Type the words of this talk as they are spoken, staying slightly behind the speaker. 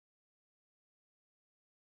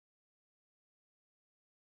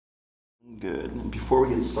Good. And before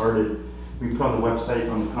we get started, we put on the website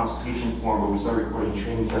on the consultation form where we start recording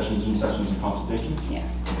training sessions, Zoom sessions, and consultation. Yeah.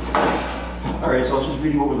 All right, so I'll just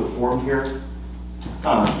read you over the form here.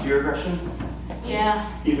 Fear aggression.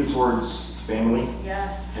 Yeah. Even towards family.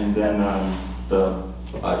 Yes. And then I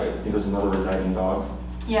think there's another residing dog.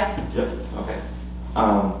 Yeah. Yep. Okay.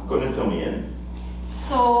 Go ahead and fill me in.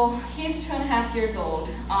 So he's 2.5 years old.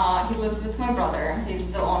 He lives with my brother. He's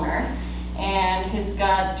the owner, and he's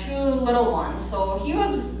got 2 little ones. So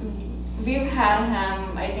we've had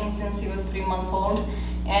him, I think, since he was 3 months old,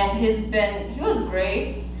 and he was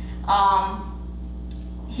great.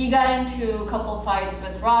 He got into a couple fights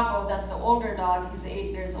with Rocco. That's the older dog. He's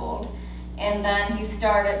 8 years old. And then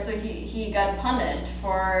he got punished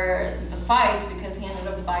for the fights because he ended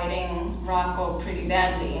up biting Rocco pretty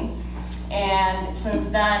badly. And since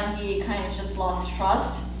then, he kind of just lost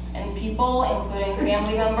trust in people, including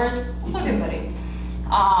family members. It's okay, buddy.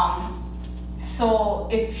 So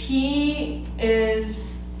if he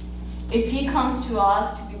comes to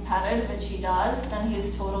us to be petted, which he does, then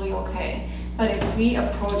he's totally okay. But if we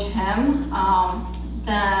approach him,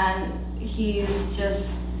 then he's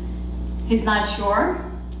not sure,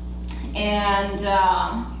 and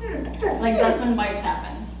like that's when bites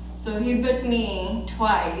happen. So he bit me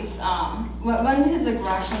twice. When his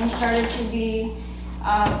aggression started to be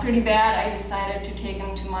pretty bad, I decided to take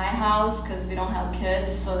him to my house because we don't have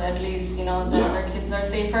kids, so that at least the other kids are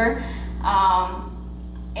safer.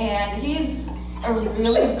 And he's a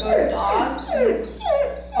really good dog,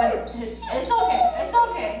 but it's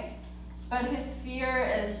okay. But his fear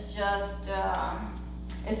is just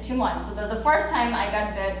it's too much. So the first time I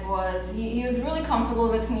got bit was he was really comfortable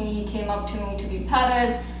with me. He came up to me to be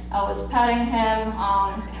petted. I was petting him,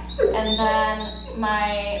 and then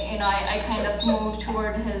I kind of moved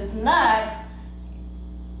toward his neck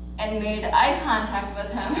and made eye contact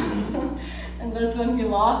with him. And that's when he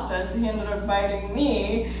lost it. So he ended up biting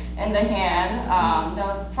me in the hand. That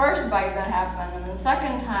was the first bite that happened. And the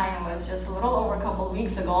second time was just a little over a couple of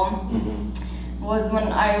weeks ago. Was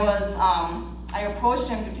when I approached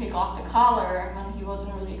him to take off the collar when he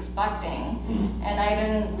wasn't really expecting. And I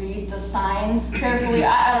didn't read the signs carefully.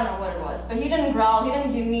 I don't know what it was, but he didn't growl. He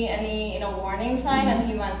didn't give me any warning sign, and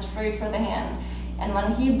he went straight for the hand. And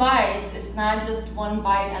when he bites, it's not just one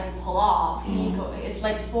bite and pull off. It's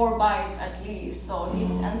like 4 bites at least. So he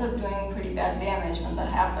ends up doing pretty bad damage when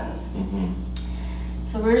that happens.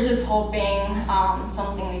 So we're just hoping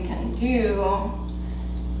something we can do.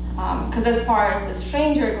 Because as far as the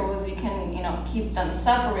stranger goes, you can keep them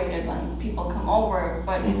separated when people come over,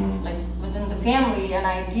 but like within the family, and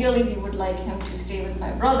ideally we would like him to stay with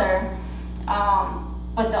my brother.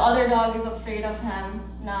 But the other dog is afraid of him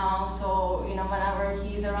now, so whenever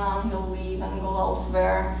he's around, he'll leave and go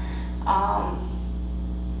elsewhere.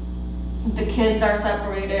 The kids are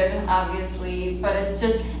separated, obviously, but it's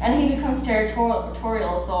just, and he becomes territorial.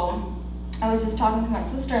 So I was just talking to my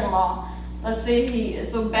sister-in-law. Let's say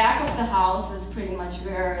so back of the house is pretty much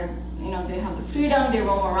where they have the freedom, they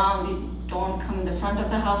roam around, they don't come in the front of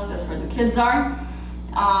the house, that's where the kids are.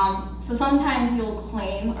 So sometimes he'll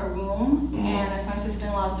claim a room, and if my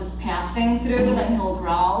sister-in-law is just passing through, then he'll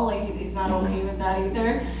growl, like he's not okay with that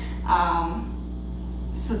either.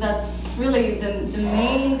 So that's really the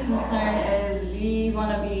main concern is we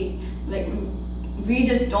want to be, we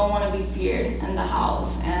just don't want to be feared in the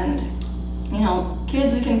house. And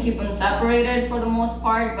kids, we can keep them separated for the most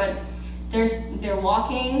part, but they're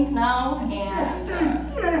walking now, and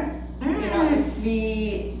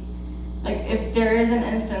if there is an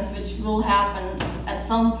instance, which will happen at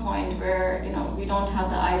some point, where we don't have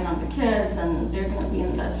the eyes on the kids and they're going to be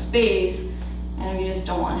in that space, and we just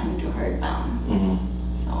don't want him to hurt them.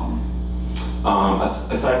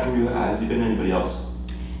 So aside from you, has he been anybody else?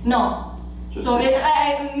 No. So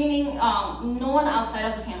meaning no one outside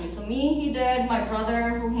of the family. So me, he did. My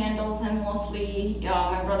brother, who handles him mostly.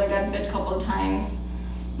 My brother got bit a couple of times.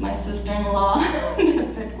 My sister-in-law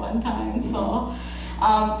got bit one time. So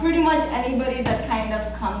pretty much anybody that kind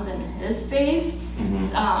of comes in his space,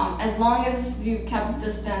 as long as you kept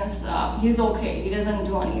distance, he's okay. He doesn't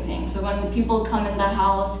do anything. So when people come in the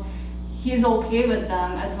house, he's okay with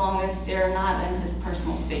them as long as they're not in his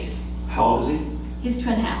personal space. How old is he? He's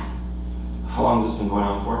 2.5. How long has this been going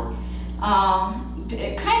on for?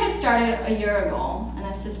 It kind of started a year ago, and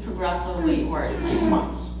it's just progressively worse. 6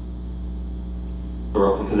 months.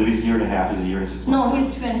 Roughly, because if he's a year and a half, he's a year and 6 months. No,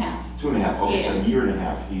 he's 2.5. 2.5. Okay, so a year and a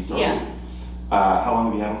half. He started. Yeah. How long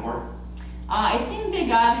have you had him for? I think they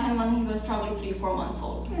got him when he was probably 3-4 months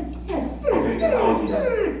old. Okay, so how was he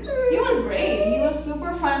then? He was great. He was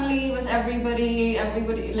super friendly with everybody.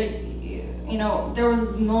 Everybody, you know, there was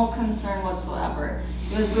no concern whatsoever.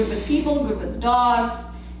 He was good with people, good with dogs.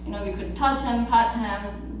 You know, we could touch him, pet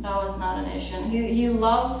him. That was not an issue. And he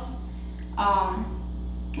loves,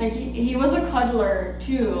 like he was a cuddler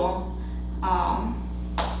too.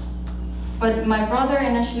 But my brother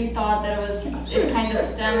initially thought that it kind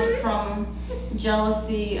of stemmed from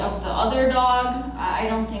jealousy of the other dog. I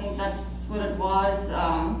don't think that's what it was.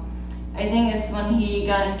 I think it's when he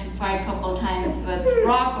got into a fight a couple of times with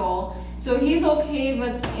Rocco. So he's okay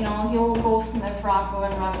with, you know, he'll go sniff Rocco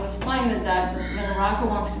and Rocco's fine with that. But when Rocco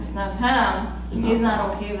wants to sniff him, he's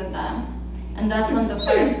not okay with that. And that's when the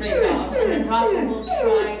fights break out. And then Rocco will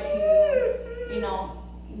try to, you know,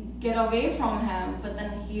 get away from him, but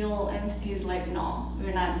then he's like, no,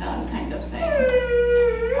 we're not done, kind of thing.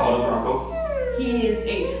 How old is Rocco? He is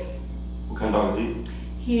 8. What kind of dog is he?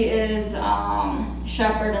 He is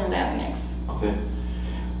Shepherd and Lab mix. Okay.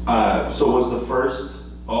 So was the first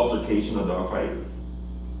altercation a dog fight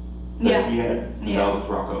that he had? And that was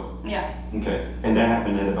with Rocco? Yeah. Okay. And that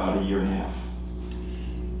happened in about 1.5 years?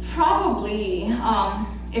 Probably,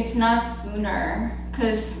 if not sooner,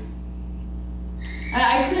 because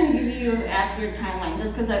I couldn't give you an accurate timeline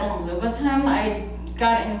just because I don't live with him. I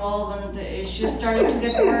got involved when the issues started to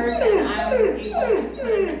get worse, and I was able to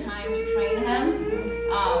put in the time to train him.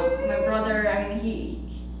 My brother, I mean,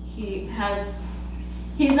 he's not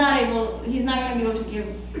going to be able to give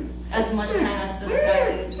as much time as this guy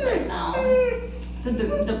is right now. So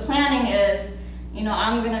the planning is, you know,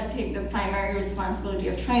 I'm going to take the primary responsibility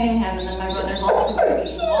of training him, and then my brother's also going to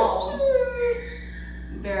be involved,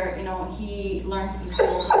 where, you know, he learns the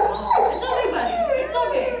skills as well. It's okay, buddy. It's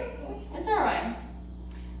okay. It's all right.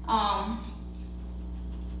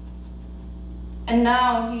 And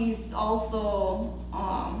now he's also,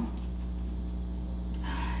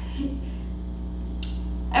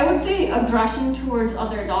 I would say aggression towards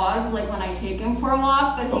other dogs, like when I take him for a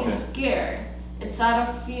walk, but he's scared. It's out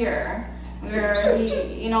of fear, where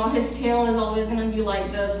he, you know, his tail is always going to be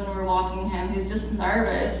like this when we're walking him. He's just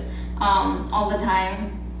nervous all the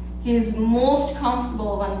time. He's most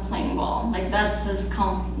comfortable when playing ball. Like that's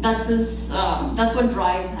what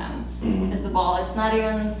drives him, is the ball. It's not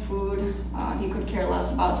even food. He could care less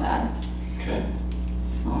about that. Okay.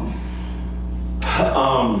 So.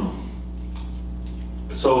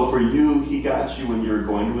 So for you, he got you when you were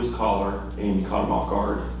going to his collar and you caught him off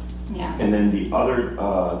guard. Yeah. And then the other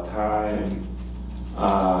time,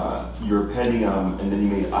 you were petting him and then you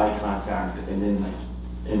made eye contact, and then like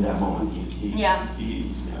in that moment he snapped.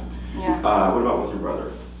 Yeah. What about with your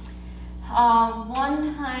brother?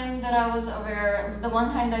 One time that I was aware, the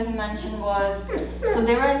one time that he mentioned was, so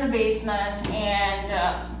they were in the basement, and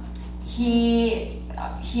he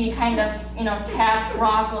kind of, you know, tapped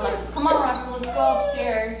Rocco, like, come on Rocco, let's go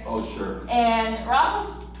upstairs. Oh, sure. And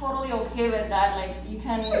Rocco's totally okay with that, like, you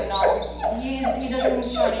can, you know, he doesn't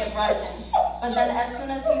show any aggression. But then as soon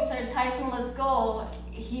as he said, Tyson, let's go,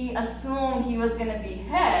 he assumed he was gonna be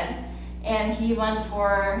hit, and he went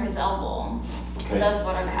for his elbow. Okay. So that's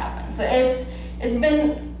what had happened. So it's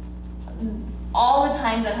been, all the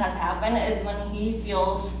time that has happened is when he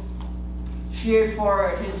feels fear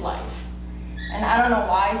for his life. And I don't know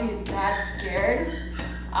why he's that scared.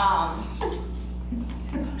 But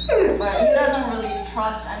he doesn't really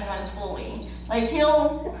trust anyone fully. Like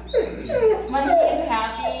when he's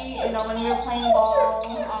happy, you know, when we're playing ball,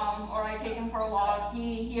 or I take him for a walk,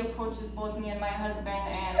 he approaches both me and my husband,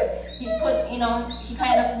 and he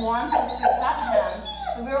kind of wants us to pet him.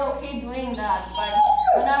 So we're okay doing that, but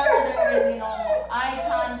whenever there is, you know, eye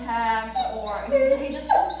contact, or he just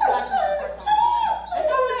looks threatening for some reason. It's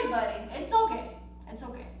alright, buddy. It's okay. It's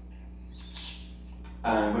okay.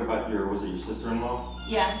 What about was it your sister-in-law?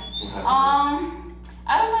 Yeah.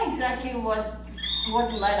 I don't know exactly what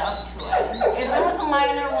led up to it. It was a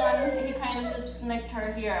minor one. He kind of just nicked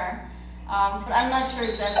her here. But I'm not sure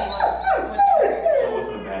exactly what triggered it. It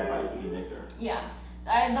wasn't a bad fight when he nicked her? Yeah.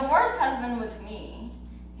 The worst has been with me.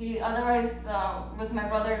 Otherwise, with my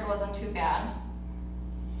brother, it wasn't too bad.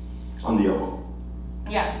 On the elbow?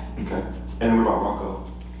 Yeah. Okay. And what about Rocco?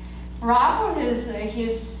 Rocco,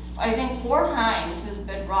 he's I think 4 times he's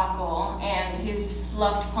bit Rocco, and he's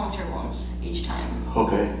left puncture wounds each time.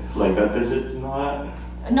 Okay. Like that visit and all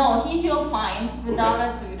that? No, he healed fine without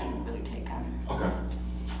it, so we didn't really take him. Okay.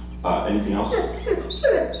 Anything else?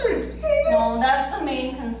 No, that's the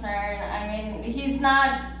main concern. I mean,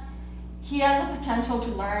 he has the potential to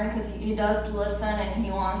learn because he does listen and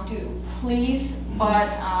he wants to please, but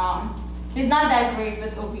he's not that great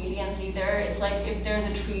with obedience either. It's like if there's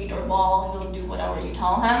a treat or ball, he'll do whatever you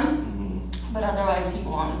tell him, but otherwise he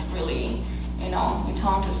won't really, you know, you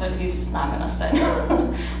tell him to sit, he's not gonna sit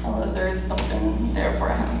unless there is something there for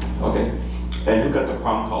him. Okay. And who got the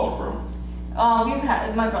prong collar for him? We've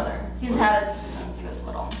had my brother. He's had it since he was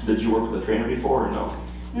little. Did you work with a trainer before or no?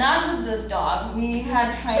 Not with this dog. We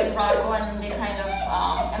had tried Rocco and they kind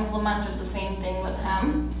of implemented the same thing with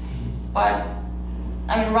him. But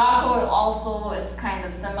I mean, Rocco also, it's kind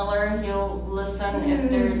of similar. He'll listen if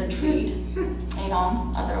there is a treat, you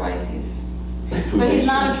know, otherwise but he's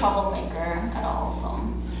not a troublemaker at all, so.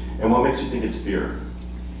 And what makes you think it's fear?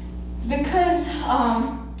 Because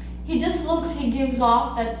he just looks, he gives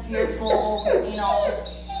off that fearful, you know,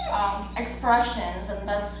 expressions, and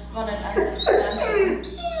that's what it ends up stemming.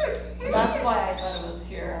 That's why I thought it was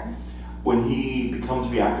fear. When he becomes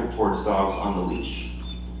reactive towards dogs on the leash,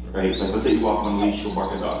 right? Like let's say you walk on the leash, you'll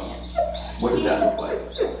bark at dogs. What does that look like?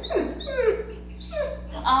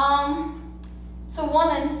 So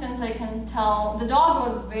one instance I can tell, the dog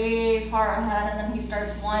was way far ahead and then he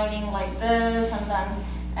starts whining like this, and then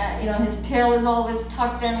you know, his tail is always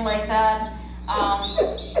tucked in like that.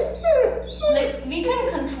 Like we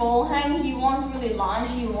can control him, he won't really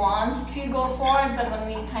lunge, he wants to go forward, but when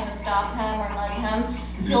we kind of stop him or nudge him,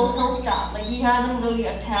 he'll stop. Like he hasn't really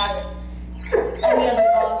attacked any other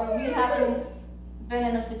dog, or we haven't been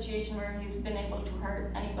in a situation where he's been able to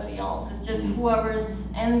hurt anybody else. It's just whoever's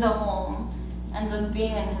in the home ends up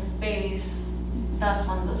being in his space, that's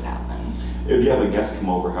when this happens. If you have a guest come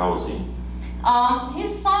over, how is he?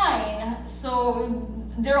 He's fine. So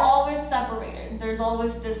they're always separated. There's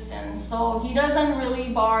always distance. So he doesn't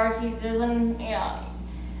really bark. He doesn't, yeah.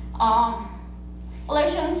 Well, I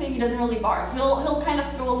shouldn't say he doesn't really bark. He'll kind of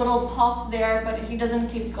throw a little puff there, but he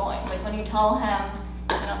doesn't keep going. Like when you tell him,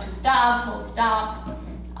 you know, to stop, he'll stop.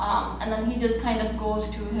 And then he just kind of goes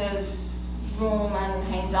to his room and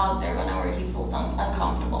hangs out there whenever he feels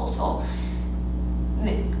uncomfortable. So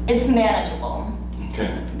it's manageable.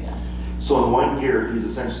 Okay. Yes. So in 1 year, he's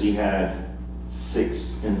essentially had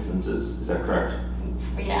 6 instances. Is that correct?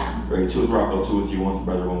 Yeah. Right. 2 with Rocco, 2 with you, 1 with your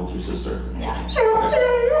brother, 1 with your sister. Yeah.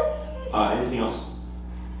 Okay. Anything else?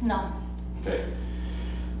 No. Okay.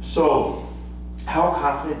 So, how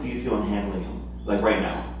confident do you feel in handling him? Like right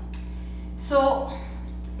now? So,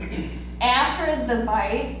 after the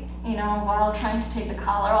bite, you know, while trying to take the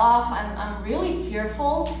collar off, I'm really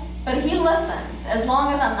fearful, but he listens. As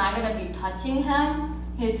long as I'm not going to be touching him,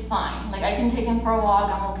 he's fine. Like I can take him for a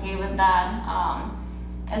walk, I'm okay with that.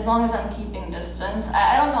 As long as I'm keeping distance.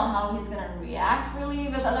 I don't know how he's going to react really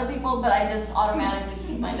with other people, but I just automatically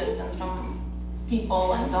keep my distance from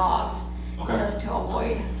people and dogs, just to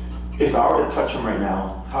avoid. If I were to touch him right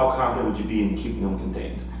now, how confident would you be in keeping him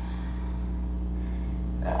contained?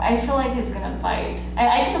 I feel like he's gonna bite.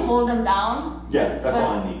 I can hold him down. Yeah, that's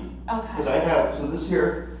all I need. Okay. Because I have, so this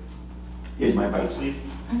here is my bite sleeve.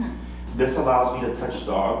 This allows me to touch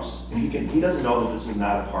dogs. And he doesn't know that this is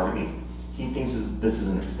not a part of me. He thinks this is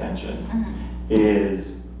an extension. It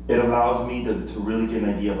allows me to really get an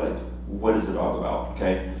idea of like, what is the dog about,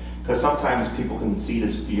 okay? Because sometimes people can see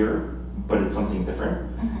this fear, but it's something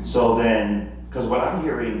different. So then, because what I'm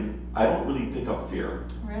hearing, I don't really pick up fear.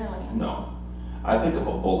 Really? No. I pick up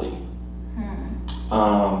a bully.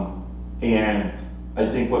 And I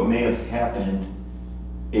think what may have happened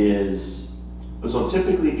is, so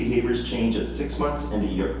typically behaviors change at 6 months and a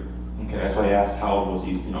year. Okay, that's why I asked how old was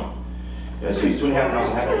he, you know. Yeah, so he's 2.5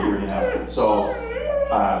 now, so a year and a half. So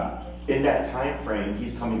in that time frame,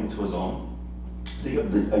 he's coming into his own.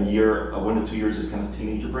 A year, 1 to 2 years is kind of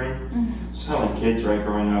teenager brain. It's kind of like kids, right?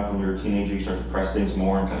 Growing up, when you're a teenager, you start to press things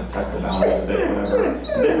more and kind of test the boundaries a bit, whatever. And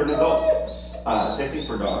then you're an adult. Same thing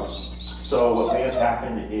for dogs. So what may have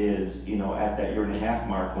happened is, you know, at that 1.5 year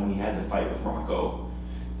mark when he had to fight with Rocco,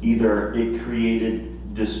 either it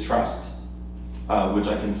created distrust, which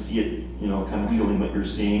I can see it, you know, kind of feeling what you're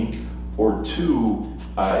seeing, or 2,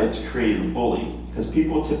 it's created a bully, because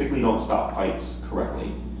people typically don't stop fights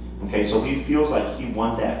correctly. Okay, so if he feels like he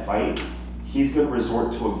won that fight, he's going to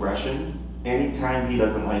resort to aggression anytime he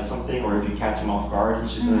doesn't like something, or if you catch him off guard,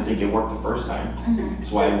 he's just going to think it worked the first time.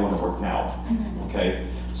 That's why I want to work now. Okay,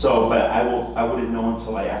 so but I wouldn't know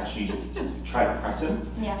until I actually try to press him,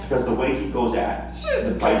 because the way he goes at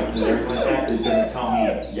the bite and everything like that is going to tell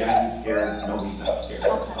me, yeah, he's scared, no, he's not scared.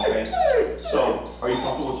 Okay, so are you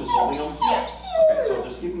comfortable with just holding him? Yeah. Okay, so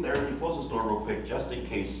just keep him there. Let me close his door real quick, just in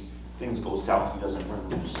case things go south, he doesn't run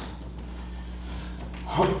loose.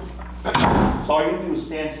 So all you're going to do is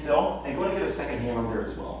stand still and go and get a second hand on there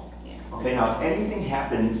as well. Okay, now if anything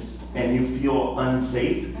happens and you feel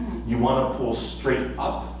unsafe, you want to pull straight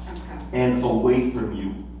up and away from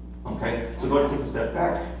you. Okay, so go ahead and take a step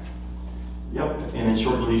back. Yep, and then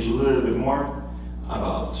short release a little bit more,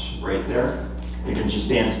 about right there. You can just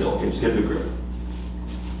stand still, okay, just get a good grip.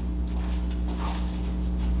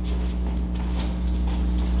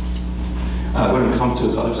 We're going to come to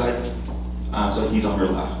his other side, so he's on your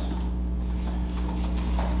left.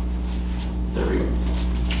 There we go.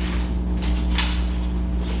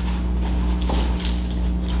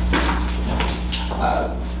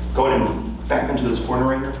 Go ahead and back into this corner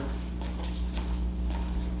right here.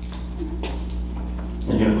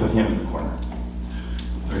 And you're going to put him in the corner.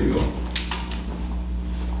 There you go.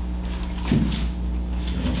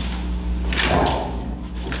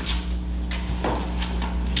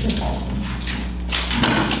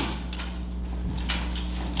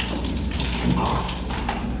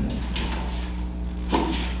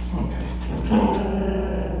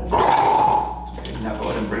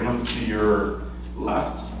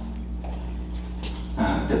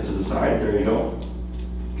 Get to the side, there you go.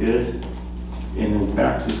 Good. And then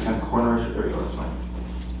back to this kind of corner. There you go, that's fine.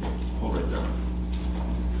 Hold right there.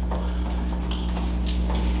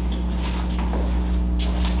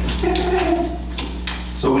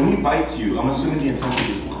 So when he bites you, I'm assuming the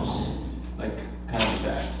intensity is worse. Like, kind of like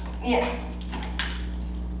that. Yeah.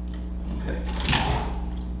 Okay.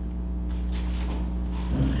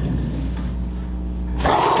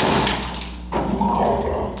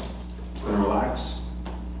 Relax.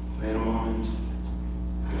 Wait a moment.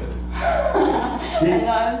 Good. I know,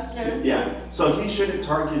 I was scared. Yeah. So he shouldn't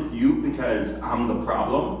target you because I'm the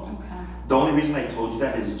problem. Okay. The only reason I told you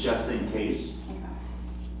that is just in case. Okay.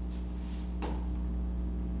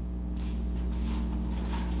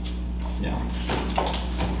 Yeah.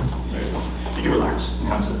 There you go. You can relax and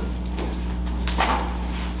come sit.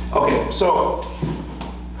 Okay, so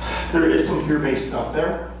there is some fear-based stuff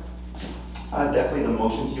there. Definitely the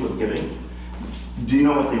motions he was giving. Do you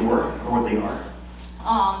know what they were or what they are?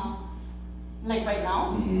 Like right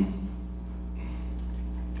now? Mm-hmm.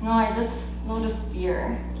 No, I just noticed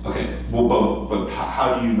fear. Okay, well, but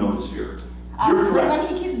how do you notice fear? You're correct.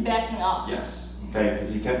 When he keeps backing up. Yes, okay,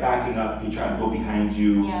 because he kept backing up, he tried to go behind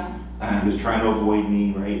you. Yeah. He was trying to avoid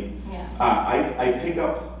me, right? Yeah. I pick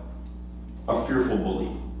up a fearful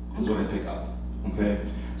bully, is what I pick up, okay?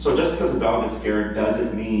 So just because a dog is scared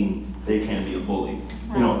doesn't mean they can be a bully.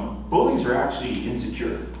 Right. You know, bullies are actually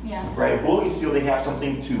insecure. Yeah. Right? Bullies feel they have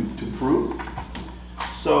something to prove.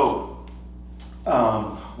 So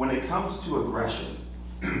when it comes to aggression,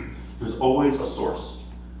 there's always a source.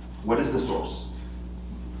 What is the source?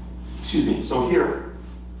 Excuse me. So here,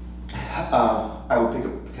 I would pick a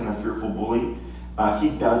kind of fearful bully. He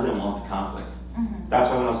doesn't want the conflict. Mm-hmm. That's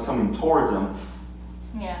why when I was coming towards him,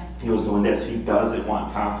 Yeah. he was doing this. He doesn't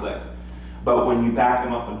want conflict. But when you back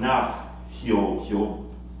him up enough, he'll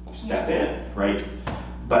step in, right?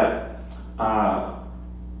 But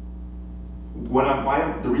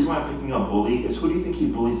the reason why I'm picking up bully is, who do you think he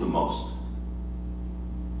bullies the most?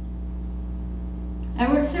 I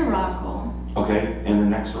would say Rocco. Okay, and the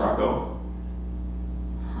next Rocco?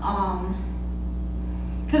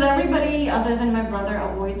 Because everybody other than my brother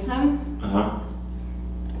avoids him. Uh-huh.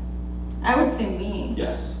 I would say me.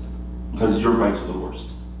 Yes, because your bites are the worst.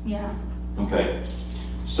 Yeah. Okay,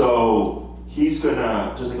 so he's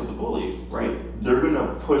gonna, just like with the bully, right? They're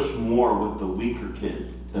gonna push more with the weaker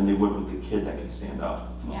kid than they would with the kid that can stand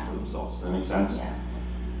up for themselves. Does that make sense? Yeah.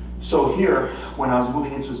 So here, when I was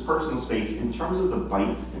moving into his personal space, in terms of the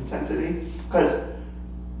bite intensity, because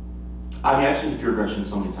I've seen fear aggression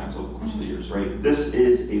so many times over the course of the years, right? This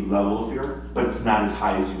is a level of fear, but it's not as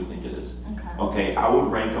high as you would think it is. Okay, I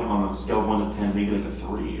would rank them on a scale of 1 to 10, maybe like a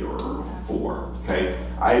 3 or 4, okay?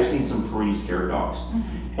 I've seen some pretty scared dogs,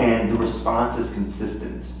 and the response is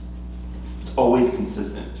consistent. It's always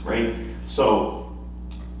consistent, right? So,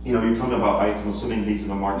 you know, you're talking about bites, I'm assuming these are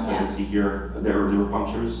the marks that I see here, they were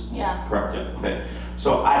punctures? Yeah. Correct, yeah, okay.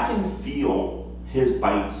 So I can feel his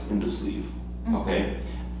bites in the sleeve, okay?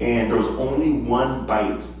 And there was only one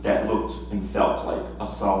bite that looked and felt like a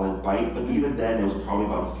solid bite, but even then it was probably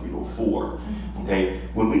about a 3 to a 4. Okay,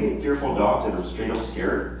 when we get fearful dogs that are straight up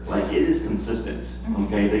scared, like, it is consistent.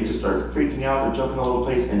 Okay, they just start freaking out, they're jumping all over the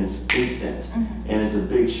place, and it's instant, and it's a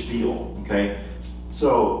big spiel. Okay,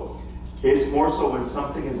 so it's more so when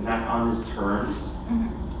something is not on his terms,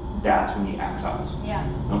 that's when he acts out. Yeah.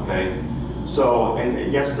 Okay, so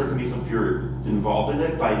and yes, there can be some fear involved in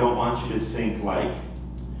it, but I don't want you to think like,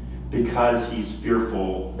 because he's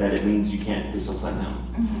fearful that it means you can't discipline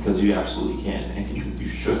him, because you absolutely can, and you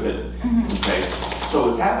should. Okay. So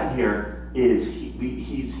what's happened here is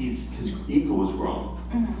his ego was grown.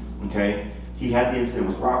 Okay. He had the incident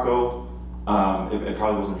with Rocco. It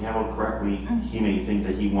probably wasn't handled correctly. He may think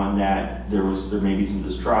that he won that. There may be some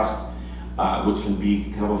distrust, which can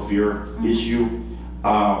be kind of a fear issue.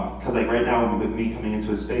 Because like right now with me coming into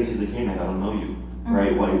his space, he's like, hey man, I don't know you,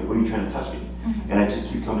 right? Why are you trying to touch me? And I just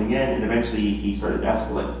keep coming in, and eventually he started to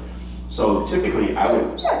escalate. So typically I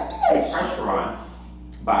would take pressure on,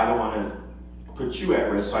 but I don't want to put you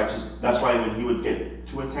at risk. So that's why when he would get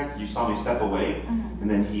too intense, you saw me step away, and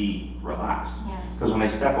then he relaxed. Because when I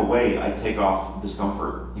step away, I take off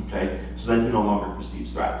discomfort, okay? So then he no longer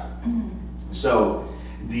perceives threat. So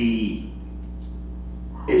the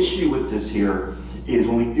issue with this here is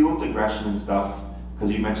when we deal with aggression and stuff,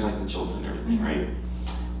 because you mentioned like the children and everything, right?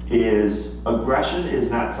 Is aggression is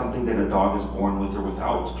not something that a dog is born with or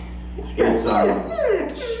without. It's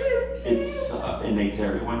innate to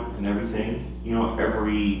everyone and everything. You know,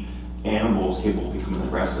 every animal is capable of becoming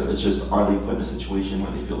aggressive. It's just, are they put in a situation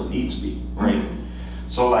where they feel the need to be, right?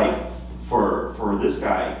 So like for this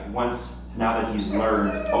guy, now that he's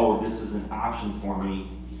learned, oh, this is an option for me,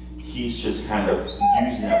 he's just kind of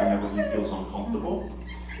using that whenever he feels uncomfortable.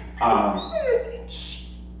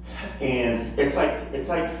 And it's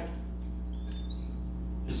like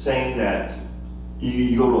saying that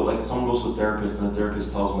you go to, like, someone goes to a therapist and the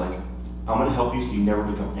therapist tells them, like, I'm going to help you so you never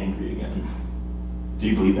become angry again. Do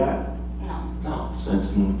you believe that? No. So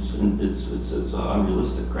it's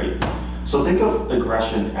unrealistic, right? So think of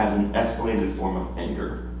aggression as an escalated form of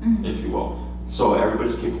anger, if you will. So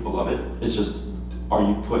everybody's capable of it. it's just, are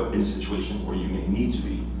you put in a situation where you may need to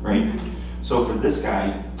be, right? So for this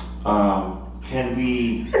guy, can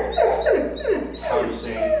we, how do you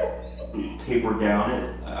say, taper down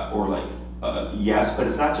it, or like, yes, but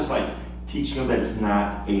it's not just like teaching them that it's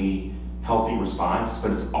not a healthy response,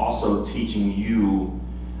 but it's also teaching you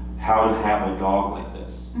how to have a dog like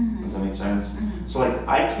this. Does that make sense? So like,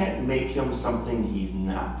 I can't make him something he's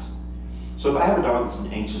not. So if I have a dog that's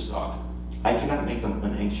an anxious dog, I cannot make them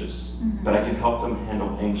unanxious, but I can help them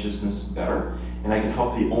handle anxiousness better, and I can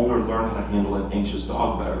help the owner learn how to handle an anxious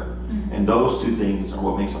dog better. And those two things are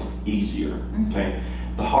what makes life easier, okay?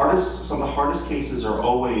 Some of the hardest cases are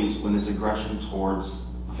always when there's aggression towards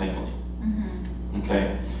a family,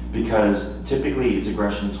 okay? Because typically it's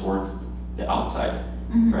aggression towards the outside,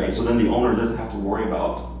 right? So then the owner doesn't have to worry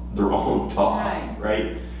about their own dog,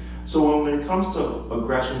 right? So when it comes to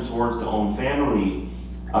aggression towards the own family,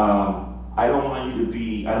 I don't want you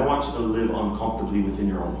to live uncomfortably within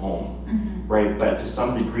your own home, right? But to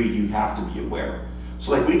some degree, you have to be aware.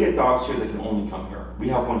 So like, we get dogs here that can only come here. We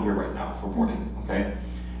have one here right now for boarding, okay?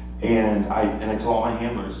 And I tell all my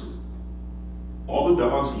handlers, all the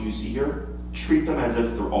dogs that you see here, treat them as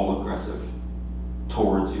if they're all aggressive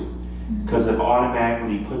towards you, because it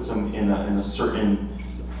automatically puts them in a certain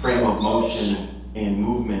frame of motion and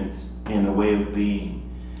movement and a way of being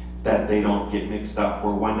that they don't get mixed up,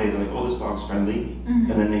 where one day they're like, oh, this dog's friendly,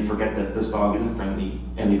 and then they forget that this dog isn't friendly,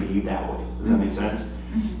 and they behave that way. Does that make sense?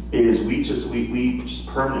 We just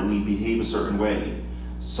permanently behave a certain way,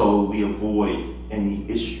 so we avoid any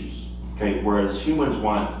issues, okay? Whereas humans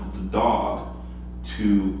want the dog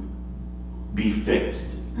to be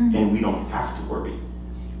fixed, and we don't have to worry.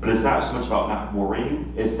 But it's not so much about not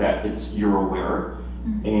worrying, it's that you're aware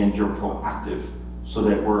and you're proactive, so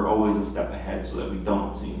that we're always a step ahead, so that we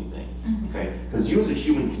don't see anything, okay? Because you as a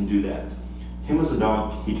human can do that. Him as a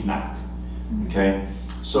dog, he cannot, okay?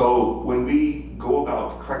 So when we go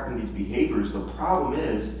about correcting these behaviors, the problem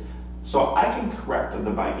is, so I can correct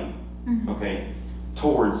the biting, okay,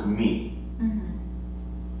 towards me,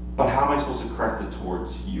 but how am I supposed to correct it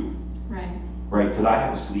towards you? Right, because I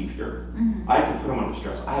have a sleeve here. I can put him under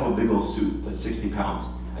stress. I have a big old suit that's 60 pounds.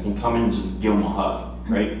 I can come in and just give him a hug,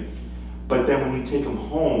 right? But then when you take him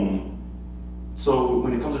home, so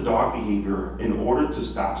when it comes to dog behavior, in order to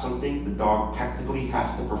stop something, the dog technically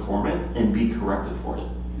has to perform it and be corrected for it,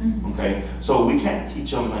 okay? So we can't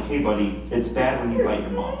teach him like, hey buddy, it's bad when you bite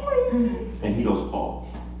your mom. And he goes, oh,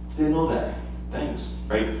 didn't know that, thanks,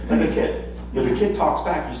 right? Like a kid. If a kid talks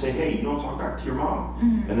back, you say, hey, you don't talk back to your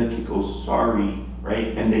mom. And the kid goes, sorry,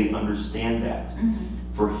 right? And they understand that.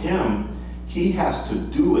 For him, he has to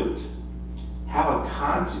do it, have a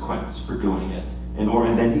consequence for doing it. And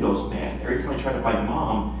then he goes, man, every time I try to bite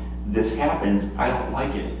mom, this happens, I don't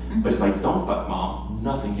like it. But if I don't bite mom,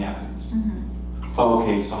 nothing happens. Oh,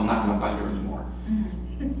 okay, so I'm not gonna bite her anymore.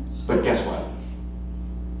 But guess what?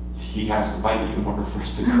 He has to bite you in order for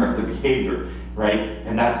us to correct the behavior, right?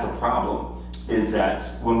 And that's the problem, is that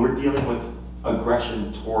when we're dealing with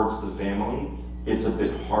aggression towards the family, it's a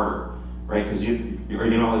bit harder, right? Because you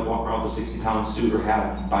know, like walk around with a 60-pound suit or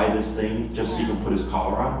buy this thing just so you can put his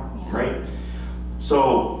collar on, right?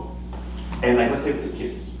 So, and like, let's say with the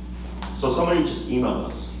kids. So somebody just emailed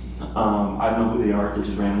us. I don't know who they are, they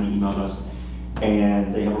just randomly emailed us,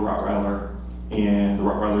 and they have a Rottweiler, and the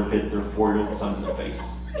Rottweiler bit their 4-year-old son in the face,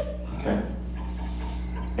 okay?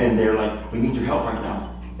 And they're like, we need your help right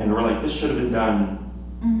now. And we're like, this should have been done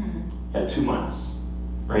at 2 months,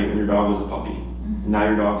 right, when your dog was a puppy. Now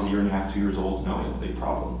your dog's 1.5 years, 2 years old, now we have a big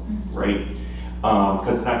problem, right?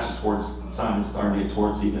 Because it's not just towards the son, it's starting to get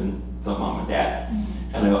towards even the mom and dad.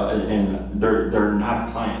 And they're not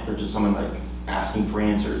a client, they're just someone like asking for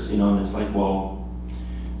answers, you know, and it's like, well,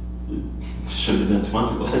 should have been done 2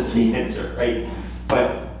 months ago, that's the answer, right?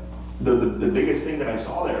 But the biggest thing that I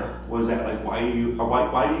saw there was that, like, why do you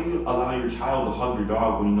allow your child to hug your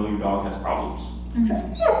dog when you know your dog has problems? Does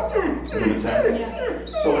that make sense? Yeah.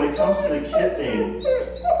 So when it comes to the kid thing,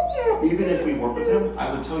 even if we work with them,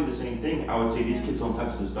 I would tell you the same thing. I would say these kids don't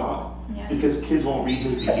touch this dog. Yeah. Because kids won't read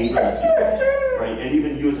his behavior like you, right? And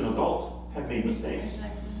even you as an adult have made mistakes.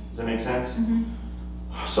 Exactly. Does that make sense?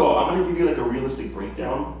 So I'm going to give you like a realistic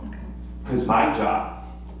breakdown, because my job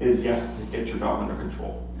is, yes, to get your dog under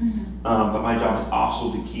control. But my job is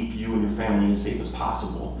also to keep you and your family as safe as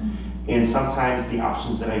possible. And sometimes the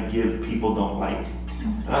options that I give people don't like.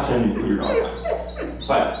 I'm not saying you put your dog down,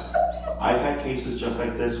 but I've had cases just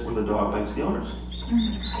like this where the dog bites the owners.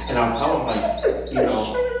 And I'll tell them, like, you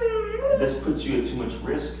know, this puts you at too much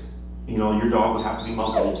risk. You know, your dog would have to be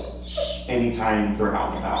muzzled anytime they're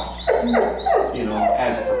out and about, you know,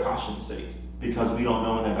 as precaution's sake, because we don't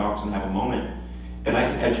know when that dog's gonna have a moment. And I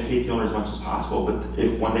can educate the owner as much as possible, but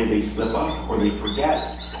if one day they slip up or they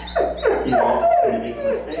forget, you know, and they make a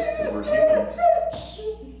mistake,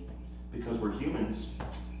 because we're humans,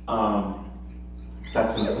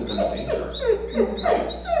 that's going to put them in danger, right?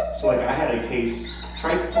 So like I had a case,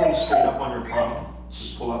 try pulling straight up on your palm,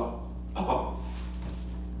 just pull up, up,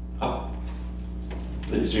 up.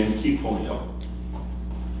 So you're going to keep pulling up,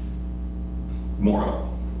 more up.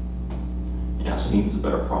 Yeah, so he needs a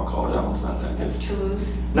better prong collar. That one's not that good. It's too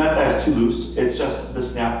loose. Not that it's too loose. It's just the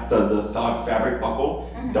snap, the fabric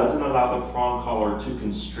buckle doesn't allow the prong collar to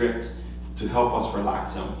constrict to help us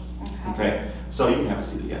relax him. Okay. So you can have a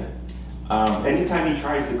seat again. Anytime he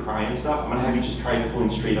tries to cry and stuff, I'm gonna have you just try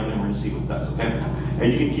pulling straight up, and we're gonna see what it does. Okay.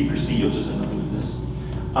 And you can keep your seat. You'll just end up doing this.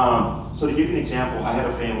 So to give you an example, I had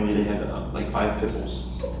a family. They had like 5 pit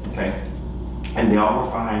bulls. Okay. And they all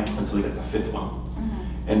were fine until they got the 5th one.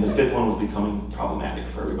 And the 5th one was becoming problematic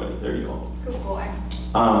for everybody. There you go. Good boy.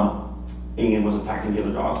 And was attacking the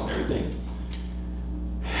other dogs and everything.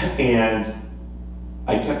 And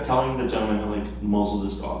I kept telling the gentleman, like, muzzle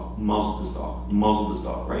this dog, muzzle this dog, muzzle this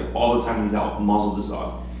dog, right? All the time he's out, muzzle this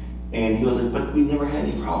dog. And he was like, but we never had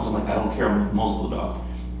any problems. I'm like, I don't care, I'm gonna muzzle the dog.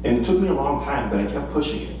 And it took me a long time, but I kept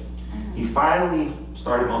pushing it. He finally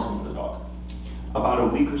started muzzling the dog. About a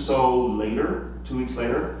week or so later, 2 weeks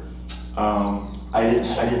later, I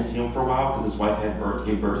didn't see him for a while because his wife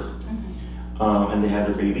gave birth, and they had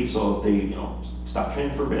their baby, so they, you know, stopped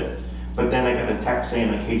training for a bit. But then I got a text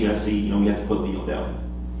saying, like, hey Jesse, you know, we have to put Leo down.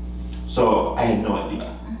 So I had no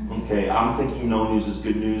idea. Okay, I'm thinking no news is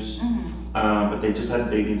good news, but they just had a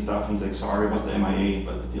baby and stuff. And he's like, sorry about the MIA,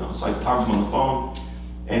 but you know. So I talked to him on the phone,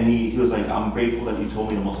 and he was like, I'm grateful that you told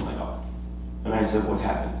me to muzzle my dog. And I said, what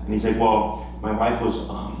happened? And he's like, well, my wife was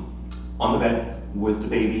on the bed with the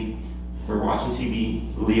baby. We were watching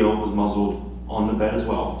TV. Leo was muzzled on the bed as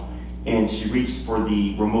well, and she reached for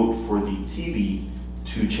the remote for the TV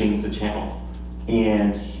to change the channel,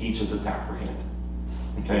 and he just attacked her hand.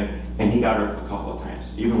 Okay, and he got her a couple of times,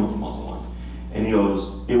 even with the muzzle on. And he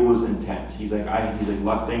goes, it was intense. He's like,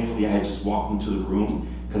 luck, thankfully I had just walked into the room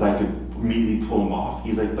because I could immediately pull him off.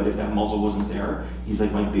 He's like, but if that muzzle wasn't there, he's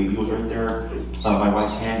like, my baby was right there. My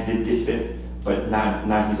wife's hand did fit, but not.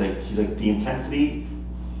 He's like the intensity.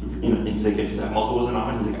 You know, he's like, if that muzzle wasn't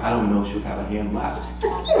on, he's like, I don't know if she would have a hand left,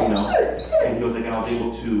 you know. And he was like, and I was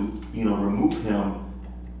able to, you know, remove him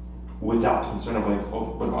without the concern of like,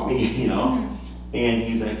 oh, what about me, you know. And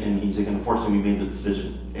he's like, unfortunately, we made the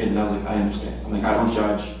decision. And I was like, I understand. I'm like, I don't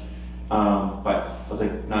judge, but I was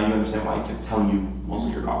like, now you understand why I kept telling you muzzle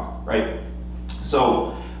your dog, right?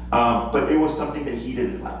 So, but it was something that he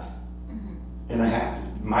didn't like, and I had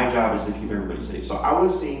to. My job is to keep everybody safe. So I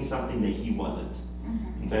was seeing something that he wasn't.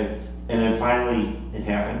 Okay, and then finally it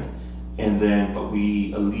happened, and then, but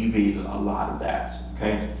we alleviated a lot of that,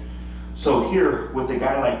 okay? So here, with a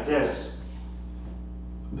guy like this,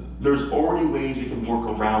 there's already ways we can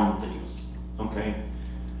work around things, okay?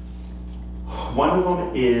 One of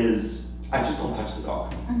them is, I just don't touch the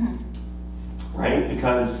dog, right?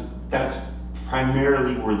 Because that's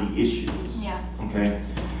primarily where the issue is, okay?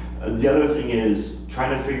 The other thing is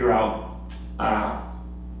trying to figure out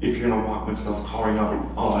if you're gonna walk with stuff, collaring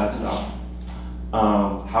up, all that stuff,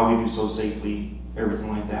 how we do so safely, everything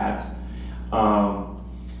like that.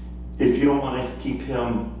 if you don't want to keep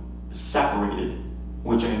him separated,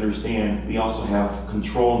 which I understand, we also have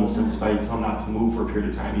control in the sense if I tell him not to move for a period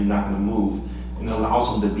of time, he's not going to move, and it allows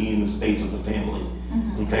him to be in the space of the family.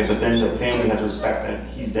 Okay, but then the family has to respect that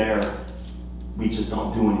he's there. We just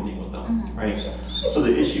don't do anything with them, right? So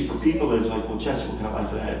the issue for people is like, well, Jesse, what kind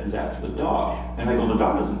of life is that for the dog? And I go, the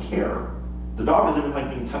dog doesn't care. The dog doesn't even like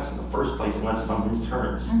being touched in the first place unless it's on his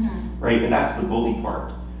terms, right? And that's the bully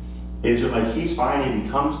part. Is you're like, he's fine if he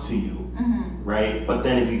comes to you, right? But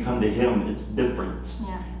then if you come to him, it's different,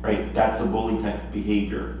 right? That's a bully type of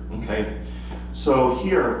behavior, okay? So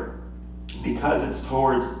here, because it's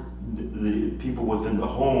towards the people within the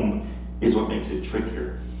home is what makes it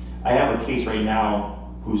trickier. I have a case right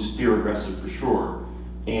now who's fear aggressive for sure,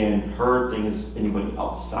 and her thing is anybody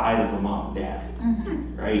outside of the mom and dad,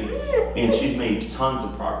 right? And she's made tons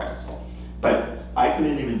of progress, but I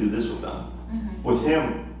couldn't even do this with them. With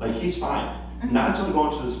him, like he's fine. Not until you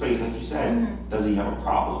go into the space, like you said, does he have a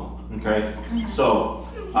problem, okay? So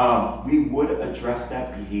we would address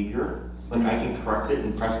that behavior, like I can correct it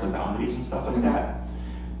and press the boundaries and stuff like that.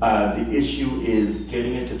 The issue is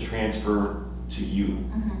getting it to transfer to you,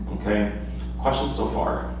 okay? Questions so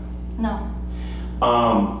far? No.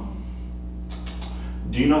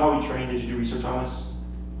 Do you know how we train? Did you do research on this?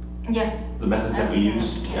 Yeah. The methods that we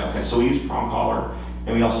use? Yeah, okay. So we use prong collar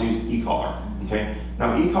and we also use e-collar, okay?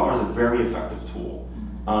 Now e-collar is a very effective tool.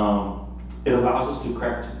 It allows us to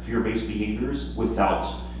correct fear-based behaviors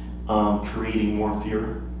without creating more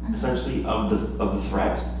fear, essentially, of the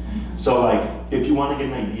threat. So like, if you want to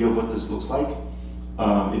get an idea of what this looks like,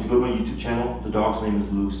 if you go to my YouTube channel, the dog's name is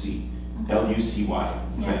Lucy, L-U-C-Y.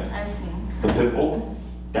 Okay? Yeah, I've seen. The pit bull,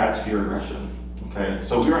 that's fear aggression. Okay,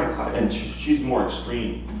 so we're in a class, and she's more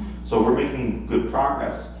extreme. So we're making good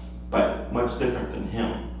progress, but much different than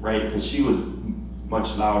him, right? Because she was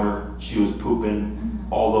much louder, she was pooping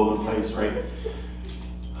all over the place, right?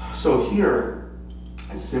 So here,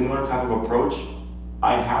 a similar type of approach,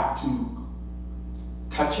 I have to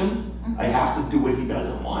touch him, I have to do what he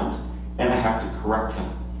doesn't want, and I have to correct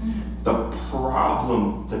him. The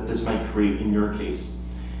problem that this might create in your case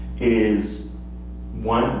is,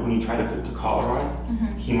 one, when you try to put the collar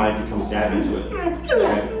on, he might become savvy to it.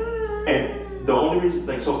 Okay? And the only reason,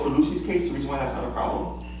 like, so for Lucy's case, the reason why that's not a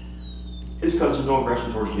problem is because there's no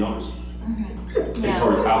aggression towards the owners, and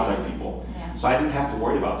towards outside people. So I didn't have to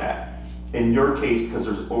worry about that. In your case, because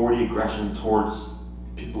there's already aggression towards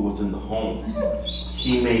people within the home,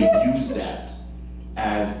 he may use that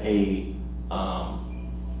as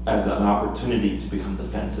an opportunity to become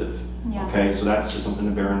defensive. Okay, so that's just something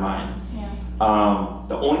to bear in mind.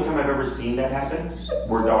 The only time I've ever seen that happen,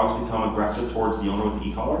 where dogs become aggressive towards the owner with the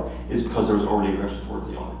e-collar, is because there was already aggression towards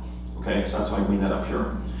the owner. Okay, so that's why I bring that up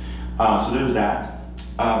here. So there's that.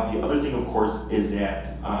 The other thing, of course, is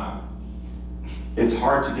that it's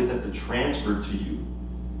hard to get that to transfer to you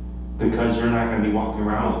because you're not going to be walking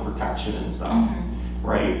around with protection and stuff,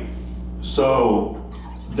 right? So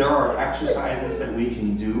there are exercises that we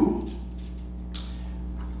can do.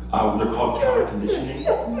 They're called counter conditioning,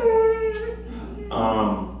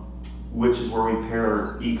 which is where we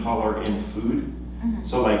pair e-collar and food.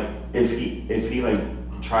 So like if he like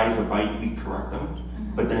tries to bite, we correct him.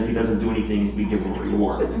 But then if he doesn't do anything, we give him a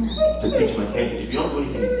reward to teach him like, hey, if you don't do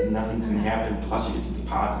anything, nothing's gonna happen. Plus you get something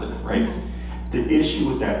positive, right? The issue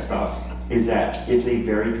with that stuff is that it's a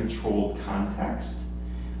very controlled context.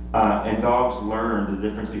 And dogs learn the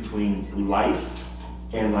difference between life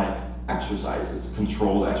and like exercises,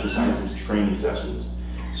 controlled exercises, training sessions.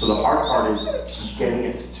 So the hard part is getting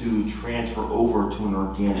it to transfer over to an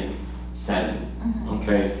organic setting,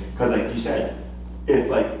 okay? Because like you said, if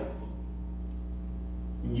like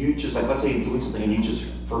you just like, let's say you're doing something and you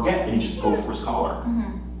just forget and you just go for his collar,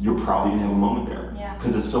 you're probably gonna have a moment there.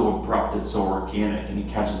 Because it's so abrupt, it's so organic, and it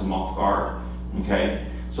catches them off guard, okay?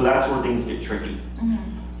 So that's where things get tricky.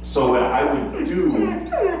 So what I would do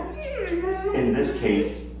in this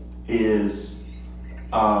case is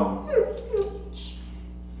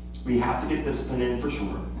we have to get discipline in for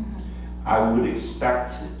sure. I would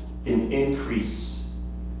expect an increase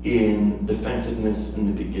in defensiveness in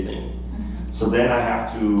the beginning. So then I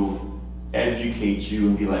have to educate you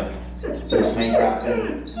and be like, this may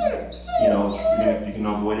happen, you know, you can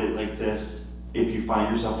avoid it like this. If you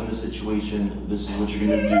find yourself in a situation, this is what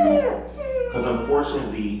you're gonna do. Because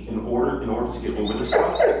unfortunately, in order to get over this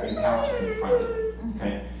stuff, you have to confront it,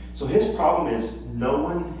 okay? So his problem is no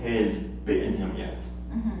one has bitten him yet,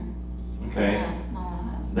 okay?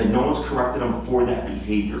 Like no one's corrected him for that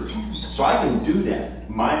behavior. So I can do that.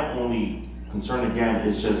 My only concern again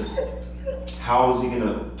is just how is he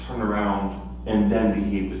gonna turn around and then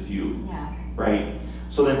behave with you, right?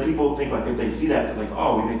 So then people think like if they see that, they're like,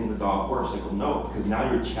 oh, we're making the dog worse. Like, well, no, because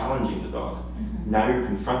now you're challenging the dog. Now you're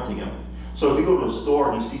confronting him. So if you go to a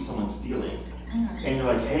store and you see someone stealing, and you're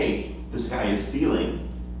like, hey, this guy is stealing,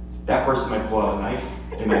 that person might pull out a knife,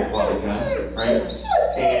 they might pull out a gun, right?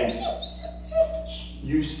 And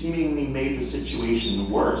you seemingly made the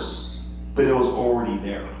situation worse, but it was already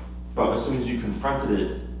there. But as soon as you confronted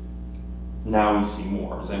it, now we see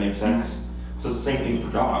more. Does that make sense? So it's the same thing for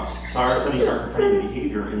dogs. So when you start confronting the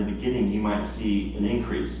behavior, in the beginning you might see an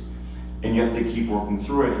increase, and you have to keep working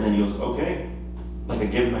through it, and then he goes, okay, like I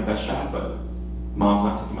gave it my best shot, but mom's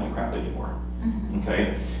not taking my crap anymore.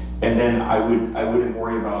 Okay? And then I wouldn't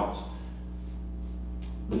worry about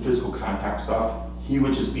the physical contact stuff. He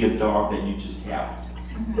would just be a dog that you just have.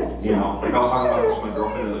 You know, like I was talking about this with my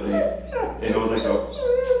girlfriend the other day, and it was like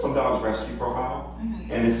some dog's rescue profile,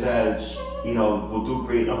 and it said, you know, will do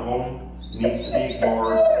great at home, needs to be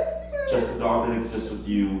ignored, just the dog that exists with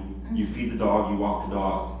you, you feed the dog, you walk the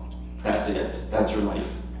dog, that's it, that's your life.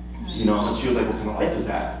 You know, and she was like, what kind of life is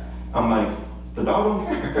that? I'm like, the dog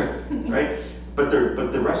don't care, right? But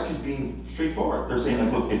the rescue's being straightforward. They're saying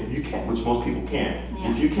like, look, if you can't, which most people can't,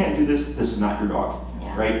 if you can't do this, this is not your dog,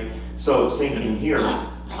 right? So same thing here.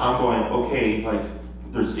 I'm going, okay, like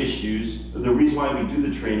there's issues. The reason why we do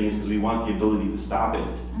the training is because we want the ability to stop it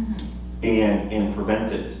and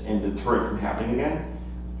prevent it and deter it from happening again.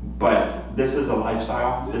 But this is a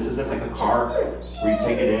lifestyle. This isn't like a car where you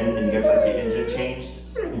take it in and you get like the engine changed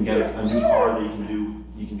and you get a new car that you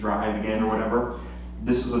can drive again or whatever.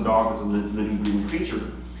 This is a dog that's a living, breathing creature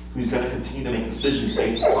who's going to continue to make decisions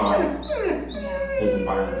based upon his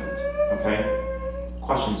environment. Okay?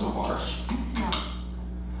 Questions so far?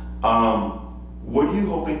 What are you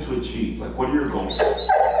hoping to achieve? Like, what are your goals?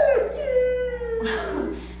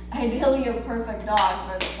 Ideally a perfect dog,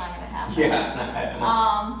 but it's not going to happen. Yeah, it's not happening.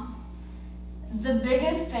 The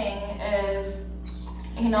biggest thing is,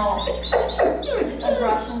 you know, just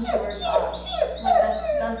aggression towards us.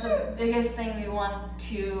 Like that's the biggest thing we want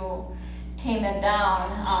to tame it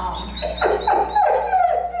down.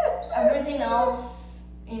 Everything else,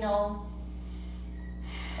 you know,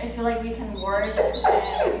 I feel like we can work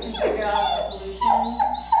and we can figure out the solution.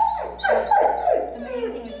 But the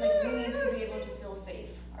main thing is like we need to be able to feel safe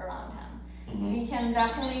around him. We can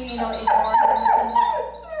definitely, you know, ignore him,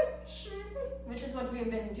 which is what we've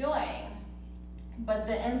been doing. But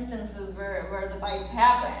the instances where the bites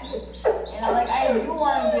happen, you know, like I do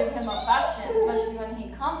want to give him affection, especially when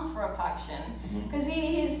he comes for affection, because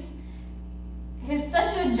he's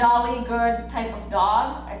such a jolly, good type of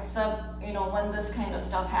dog, except, you know, when this kind of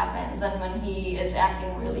stuff happens and when he is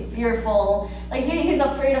acting really fearful. Like he's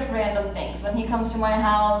afraid of random things. When he comes to my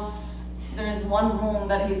house, there's one room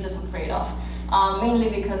that he's just afraid of, mainly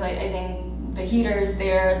because I think the heater is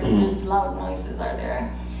there, just loud noises are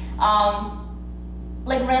there.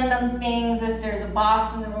 Like random things, if there's a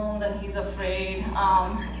box in the room, then he's afraid.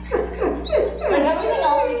 Like everything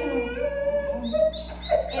else we can,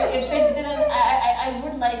 if it didn't, I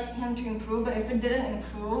would like him to improve, but if it didn't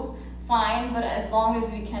improve, fine, but as long as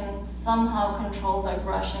we can somehow control the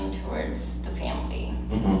aggression towards the family.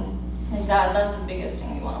 Like that's the biggest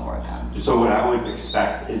thing we want to work on. So what I would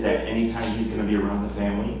expect is that anytime he's going to be around the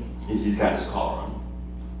family, is he's got his collar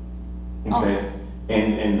on. Okay?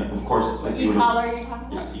 And of course, like e-collar you're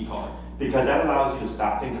talking about? Yeah, e-collar. Because that allows you to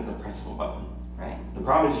stop things at the press of a button. Right. The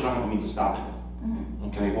problem is you don't have the means of stopping it.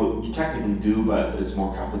 Okay, well you technically do, but it's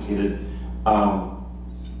more complicated.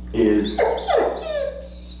 Is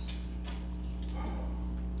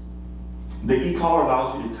the e-collar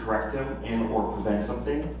allows you to correct him and or prevent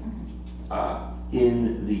something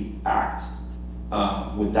in the act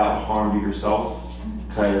without harm to yourself,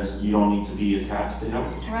 because you don't need to be attached to him.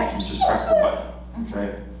 Right. You just press the button.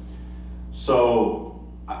 Okay, so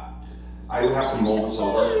I would have to mull this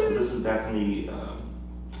over. This is definitely an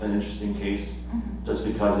interesting case, just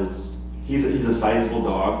because he's a sizable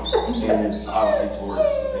dog, and it's obviously towards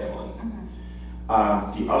the family.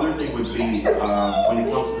 The other thing would be when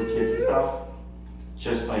it comes to the kids and stuff,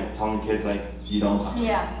 just like telling the kids like you don't touch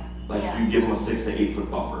him. Like you give him a 6 to 8 foot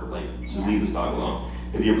buffer, like just leave this dog alone.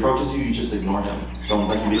 If he approaches you, you just ignore him. Don't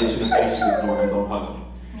like if he looks you in the face, you ignore him. Don't hug him.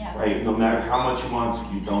 Right? No matter how much you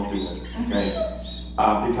want, you don't do it. Okay?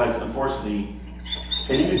 Because unfortunately,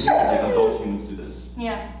 and even humans, like adult humans do this.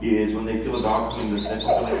 Is when they feel a dog coming to sniff,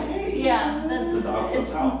 they're like, hey, the dog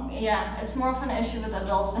flips out. It's more of an issue with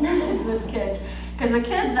adults than it is with kids. Because the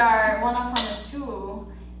kids are, one of them is 2,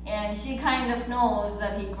 and she kind of knows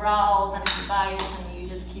that he growls and he bites and you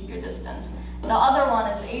just keep your distance. The other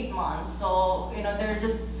one is 8 months, so you know they're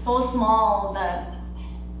just so small that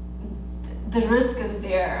the risk is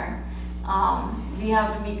there. we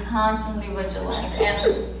have to be constantly vigilant,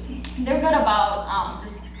 and they're good about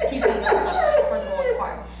just keeping themselves for the most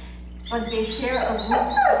part. But they share a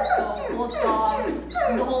room, so both dogs,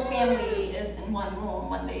 the whole family is in one room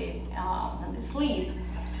when they sleep.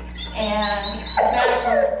 And that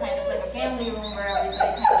room is kind of like a family room where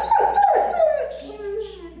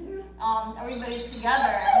everybody's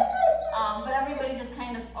together, but everybody just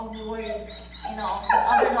kind of avoids, you know, the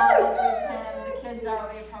other dog avoids him, the kids are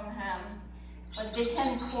away from him, but they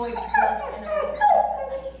can coexist in a room.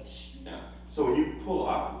 Yeah. So when you pull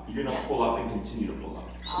up, you're gonna pull up and continue to pull up.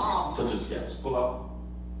 Oh. So just pull up,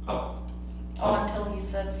 up. Oh, up, until he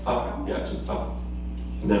says up. Yeah, just up.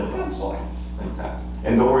 And then relax. Good boy. Like that.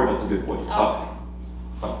 And don't worry about the good boy. Okay. Up,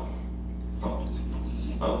 up, up,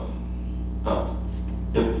 up, up.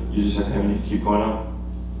 Yep, you just have to keep going up,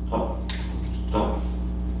 up, up,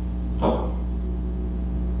 up.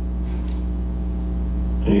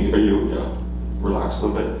 Are you relaxed a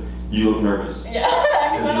little bit? You look nervous. Yeah,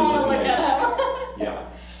 because I don't want to look at him. Yeah.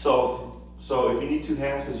 So if you need two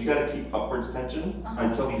hands, because you got to keep upwards tension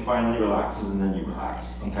until he finally relaxes, and then you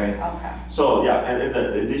relax. Okay. Okay. So yeah, and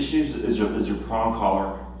the issue is your prong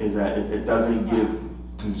collar is that it doesn't give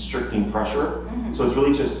constricting pressure. So it's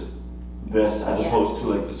really just this as opposed to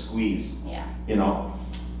like the squeeze. Yeah. You know.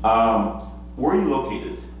 Where are you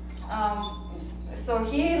located? So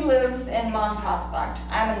he lives in Mount Prospect.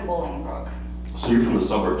 I'm in Bolingbrook. So you're from the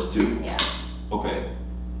suburbs too? Yeah. Okay.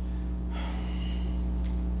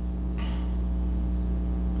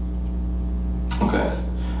 Okay.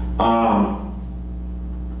 I'm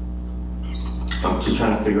just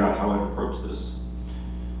trying to figure out how I approach this.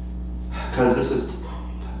 Because this is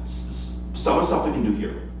some of the stuff we can do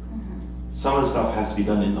here. Some of the stuff has to be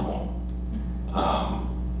done in the home,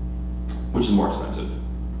 which is more expensive.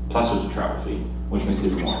 Plus there's a travel fee, which makes it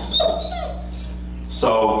even more expensive.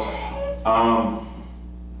 So,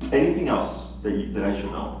 anything else that I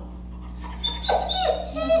should know?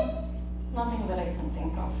 Nothing that I can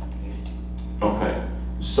think of, at least. Okay.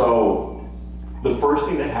 So, the first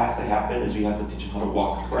thing that has to happen is we have to teach them how to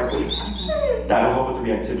walk correctly. That'll help with the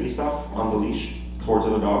reactivity stuff on the leash towards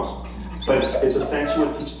other dogs. But it's essentially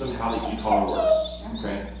what teaches them how the e-collar works.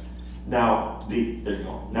 Okay. Now there you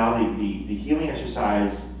go. Now the healing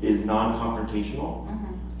exercise is non-confrontational,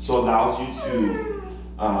 so it allows you to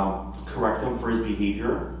correct him for his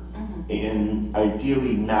behavior and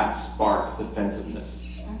ideally not spark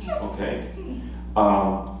defensiveness. Okay.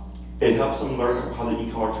 It helps them learn how the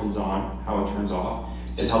e-collar turns on, how it turns off.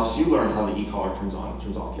 It helps you learn how the e-collar turns on and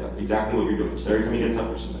turns off. Yeah, exactly what you're doing. So every time he gets up,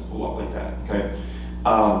 you're just gonna pull up like that. Okay.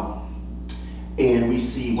 And we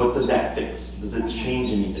see what does that fix? Does it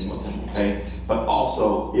change anything with him? Okay. But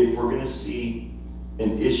also, if we're gonna see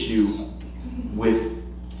an issue with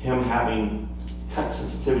him having touch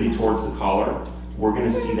sensitivity towards the collar, we're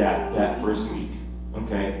gonna see that first week.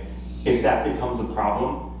 Okay. If that becomes a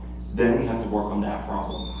problem, then we have to work on that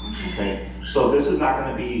problem. Okay. So this is not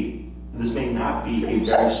gonna be. This may not be a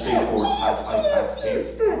very straightforward class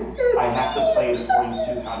case. I have to play it according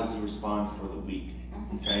to how does he respond for the week.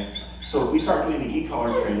 Okay. So if we start doing the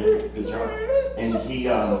e-collar training, good job, and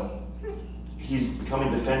he's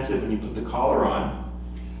becoming defensive and you put the collar on,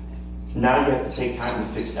 now you have to take time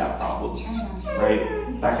to fix that problem, right?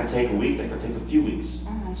 That could take a week, that could take a few weeks.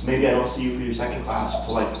 So maybe I don't see you for your second class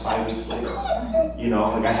until like 5 weeks later. You know,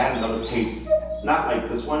 like I had another case, not like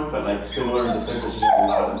this one, but like similar in the sense that she had a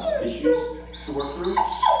lot of issues to work through.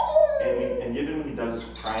 And even when he does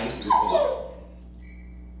his crying, you pull up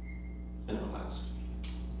and relax.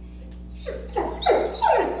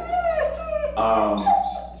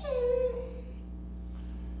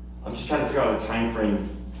 I'm just trying to figure out a time frame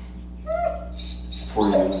for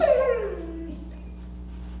you.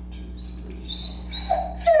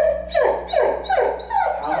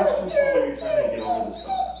 How much control are you trying to get over this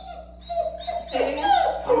stuff? Say it again?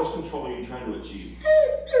 How much control are you trying to achieve?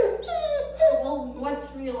 Well, what's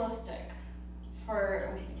realistic,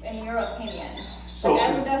 in your opinion? So, like, I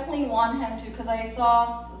would definitely want him to, because I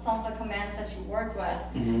saw some of the commands that you worked with.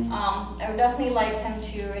 I would definitely like him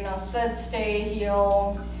to, you know, sit, stay,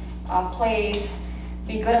 heel, place,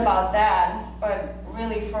 be good about that. But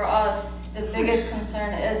really, for us, the biggest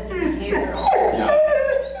concern is the behavioral. Yeah.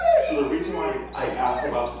 So the reason why I asked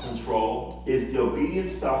about the control is the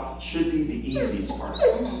obedience stuff should be the easiest part.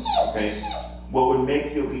 Okay. What would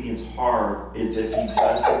make the obedience hard is if he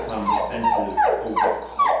does become defensive over.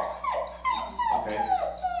 Okay.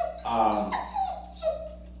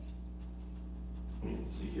 Let me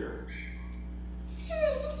see here.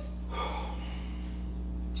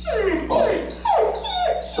 Okay.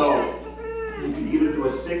 So you can either do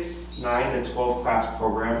a 6, 9, and 12 class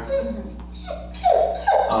program,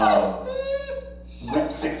 With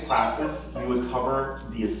 6 classes, we would cover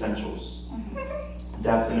the essentials.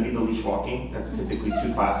 That's going to be the leash walking. That's typically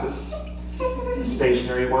 2 classes.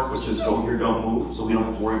 Stationary work, which is go here, don't move, so we don't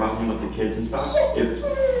have to worry about him with the kids and stuff.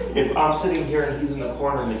 If I'm sitting here and he's in the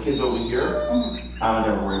corner and the kid's over here, I'll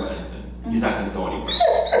never worry about anything. He's not going to go anywhere.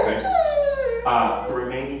 Okay. The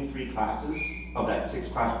remaining 3 classes of that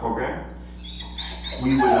 6-class program,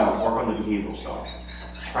 we would work on the behavioral stuff,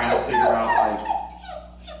 trying to figure out like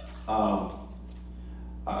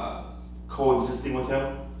coexisting with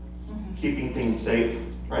him, keeping things safe,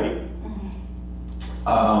 right?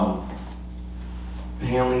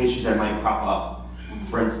 Handling issues that might crop up.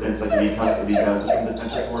 For instance, like if he does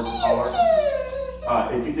defensive towards the collar.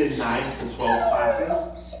 If you did 9 to 12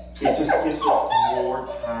 classes, it just gives us more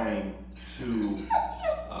time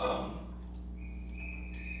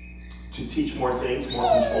to teach more things, more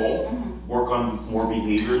control, work on more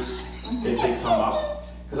behaviors if they come up.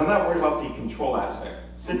 Because I'm not worried about the control aspect.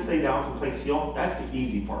 Sit, stay down, can play seal, that's the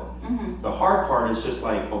easy part. The hard part is just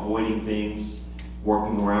like avoiding things,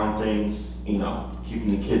 working around things, you know,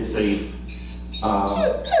 keeping the kids safe, all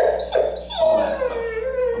that stuff,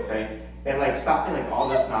 okay? And like stopping like all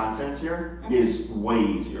this nonsense here is way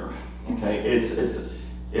easier, okay?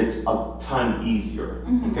 It's a ton easier,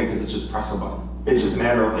 okay? Because it's just press a button. It's just a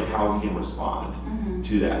matter of like how is he gonna respond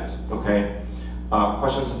to that, okay?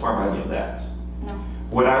 Questions so far about any of that? No.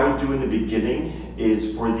 What I would do in the beginning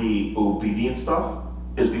is for the obedience stuff,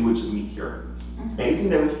 is we would just meet here. Anything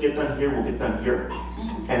that we could get done here, we'll get done here.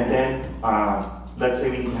 And then, let's say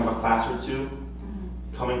we need to have a class or 2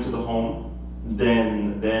 coming to the home,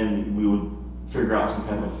 then we would figure out some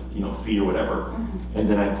kind of, you know, fee or whatever, and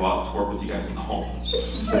then I'd go out to work with you guys in the home.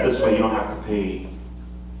 But this way you don't have to pay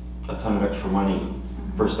a ton of extra money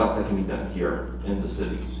for stuff that can be done here in the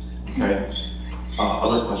city, okay?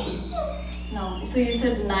 Other questions? No, so you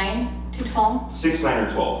said 9 to 12? 6, 9,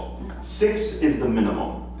 or 12. 6 is the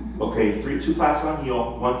minimum. Okay, 2 classes on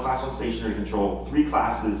heel, 1 class on stationary control, 3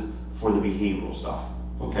 classes for the behavioral stuff,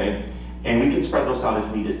 okay? And we can spread those out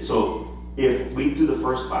if needed. So if we do the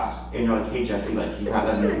first class and you're like, hey Jesse, like he's not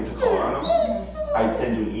letting me put the collar on him, I'd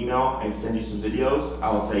send you an email, I'd send you some videos,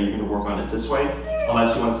 I would say you're gonna work on it this way.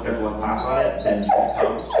 Unless you want to schedule a class on it, then you can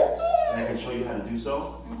come and I can show you how to do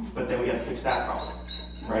so. But then we gotta fix that problem,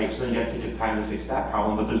 right? So then you gotta take your time to fix that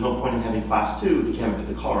problem, but there's no point in having class 2 if you can't put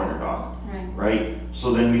the collar on your dog. Right?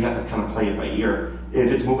 So then we have to kind of play it by ear. If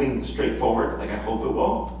it's moving straight forward, like I hope it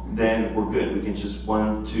will, then we're good. We can just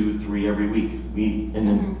 1, 2, 3 every week, and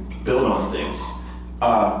then build on things.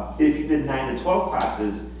 If you did 9 to 12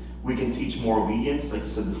 classes, we can teach more obedience, like you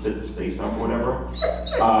said, the sit, the stay stuff, or whatever.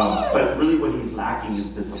 But really what he's lacking is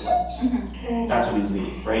discipline. That's what he's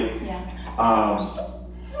needing, right?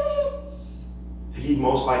 He'd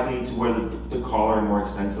most likely need to wear the collar more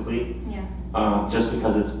extensively, just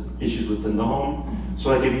because it's issues within the home. So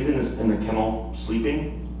like if he's in the kennel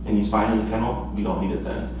sleeping and he's fine in the kennel, we don't need it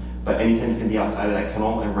then. But anytime he's gonna be outside of that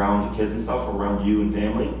kennel and around the kids and stuff, or around you and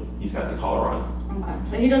family, he's got the collar on. Okay,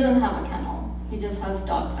 so he doesn't have a kennel. He just has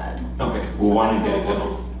dog bed. Okay, we'll want to get a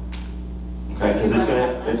kennel. Okay, because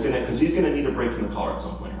because he's gonna need a break from the collar at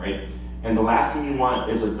some point, right? And the last thing you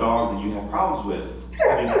want is a dog that you have problems with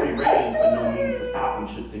having free reign but no means to stop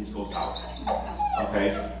him should things go south.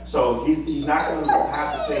 Okay, so he's not going to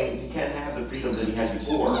have the same, he can't have the freedom that he had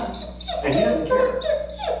before, and he doesn't care.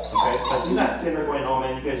 Okay, like he's not sitting there going, oh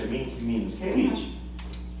man, you guys are mean to me in this cage.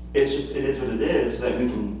 It's just, it is what it is, so that we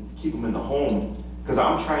can keep him in the home. Because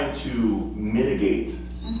I'm trying to mitigate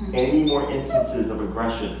any more instances of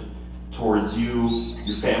aggression towards you,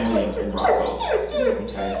 your family, and Rocco.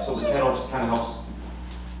 Okay, so the kennel just kind of helps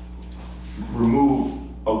remove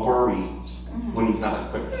a worry when he's not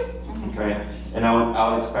equipped. Okay, and I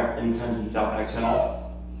would expect anytime he's out that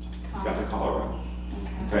kennel, he's got the collar on.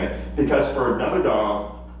 Okay, because for another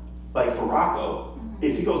dog, like for Rocco,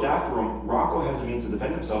 if he goes after him, Rocco has a means to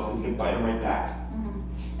defend himself. He's gonna bite him right back.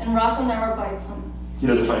 And Rocco never bites him. He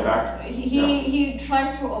doesn't fight back? He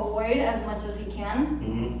tries to avoid as much as he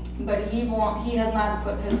can, but he has not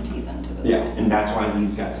put his teeth into this. Yeah, and that's why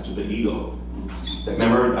he's got such a big ego.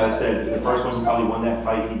 Remember, I said the first one he probably won that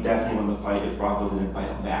fight. He definitely won the fight if Rocco didn't bite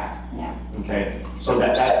him back. Yeah. Okay, so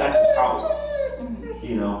that's his problem.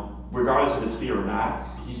 You know, regardless if it's fear or not,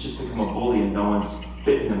 he's just become a bully and no one's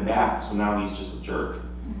bitten him back. So now he's just a jerk.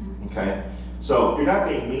 Okay, so you're not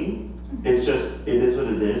being mean. It's just, it is what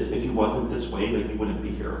it is. If he wasn't this way, like he wouldn't be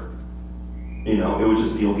here. You know, it would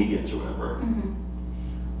just be obedience or whatever.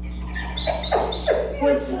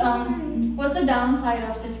 What's the downside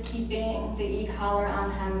of just keeping the e-collar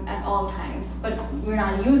on him at all times, but we're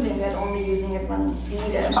not using it, only using it when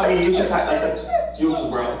needed? I mean, you just have, like, you just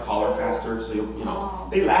wear out the collar faster, so you know,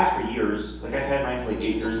 they last for years. Like, I've had mine for like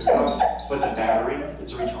 8 years and stuff, but the battery,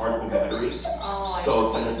 it's a rechargeable battery. Oh, so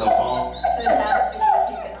it's like a cell phone. So it has to be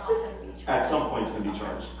taken off and recharged. At some point it's going to be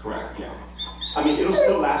charged, correct, yeah. I mean, it'll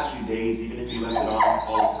still last you days, even if you left it on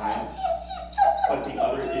all the time. But the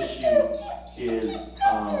other issue is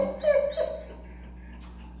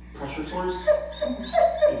pressure sores.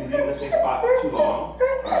 If you leave in the same spot for too long,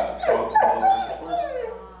 dogs develop pressure sores.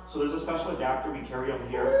 So there's a special adapter we carry over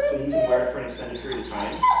here, so you can wear it for an extended period of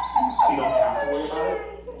time, so you don't have to worry about it.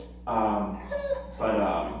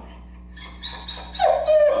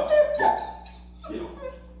 Yeah, you know.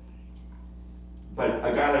 But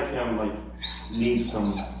a guy like him, like, needs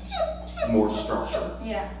some more structure.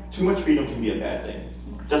 Yeah. Too much freedom can be a bad thing.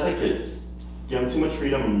 Just like kids. Give them too much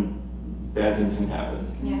freedom and bad things can happen.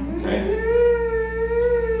 Yeah. Okay?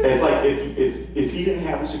 If he didn't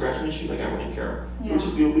have this aggression issue, like, I wouldn't care. It would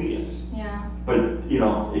just be obedience. Yeah. But, you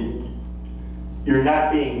know, you're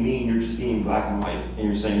not being mean, you're just being black and white, and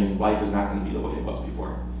you're saying life is not going to be the way it was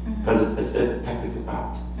before. Because it's technically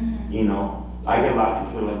not. You know? I get a lot of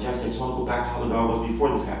people that are like, Jesse, I just want to go back to how the dog was before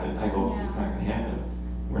this happened. I go, it's not going to happen.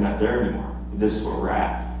 We're not there anymore. This is where we're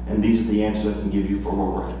at. And these are the answers I can give you for where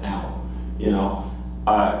we're at now. You know,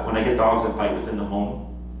 when I get dogs that fight within the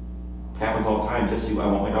home, it happens all the time. Jesse, I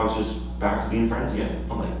want my dogs just back to being friends again.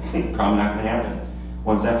 I'm like, probably not going to happen.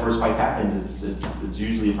 Once that first fight happens, it's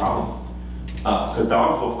usually a problem. Because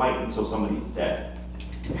dogs will fight until somebody is dead.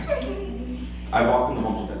 I walked into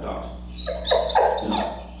homes with dead dogs. You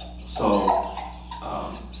know, so,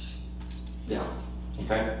 yeah,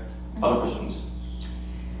 okay. Other questions?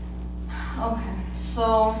 Okay,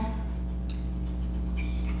 so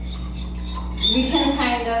we can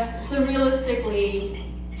kind of, so realistically,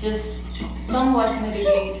 just somewhat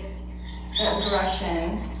mitigate the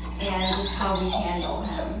aggression and just how we handle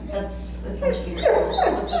him. That's essentially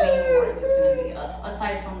what the main work is going to be,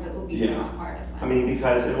 aside from the obedience part of it. I mean,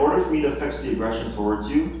 because in order for me to fix the aggression towards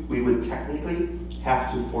you, we would technically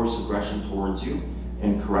have to force aggression towards you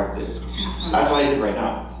and correct it. That's what I did right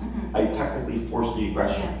now. I technically forced the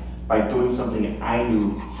aggression by doing something I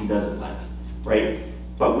knew he doesn't like, right?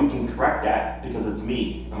 But we can correct that because it's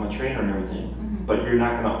me. I'm a trainer and everything. But you're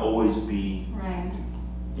not going to always be,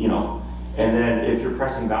 you know. And then if you're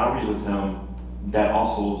pressing boundaries with him, that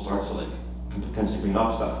also starts to, like, can potentially bring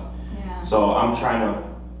up stuff. So I'm trying to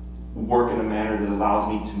work in a manner that allows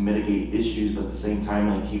me to mitigate issues, but at the same time,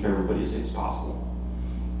 like, keep everybody as safe as possible.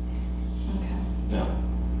 Yeah.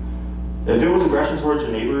 If it was aggression towards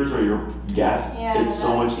your neighbors or your guests, it's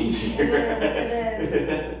so much easier. It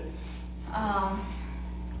is.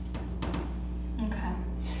 Okay.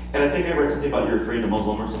 And I think I read something about you're afraid to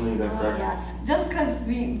muzzle him or something, is that correct? Yes, just because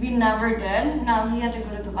we never did. Now he had to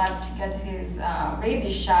go to the vet to get his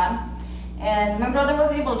rabies shot. And my brother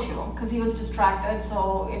was able to, because he was distracted,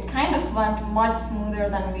 so it kind of went much smoother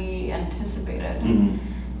than we anticipated.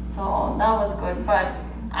 So that was good, but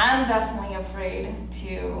I'm definitely afraid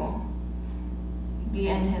to be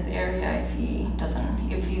in his area if he doesn't,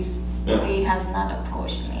 if he has not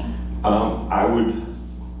approached me. I would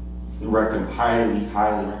highly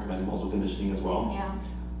recommend muzzle conditioning as well. Yeah.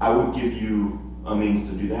 I would give you a means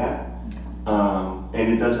to do that, and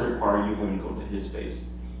it doesn't require you having to go to his space.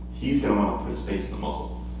 He's going to want to put his face in the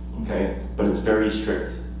muzzle, okay? But it's very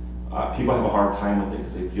strict. People have a hard time with it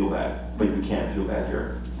because they feel bad, but you can't feel bad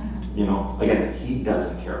here. You know, again, he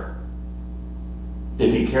doesn't care.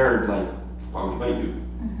 If he cared, like, why would he bite you?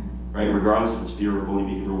 Right? Regardless of his fear or bullying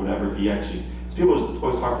behavior or whatever, if he actually, people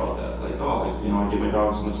always talk about that, like, oh, like, you know, I give my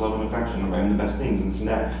dog so much love and affection, and I'm the best things and this and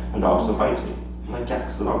that. My dog still bites me. I'm like, yeah,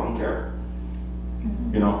 because the dog don't care.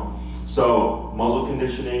 You know? So, muzzle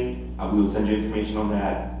conditioning, we would send you information on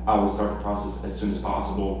that. I would start the process as soon as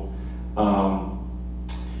possible.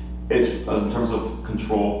 It's in terms of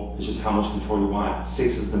control, it's just how much control you want.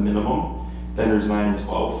 6 is the minimum, then there's 9 and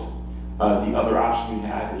 12. The other option you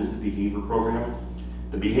have is the behavior program.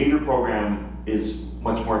 The behavior program is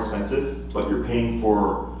much more expensive, but you're paying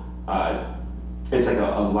for, it's like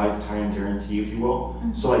a lifetime guarantee, if you will.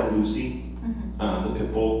 So like Lucy, the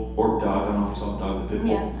pit bull, or Doug, I don't know if you saw Doug, the pit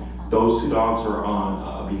bull. Those 2 dogs are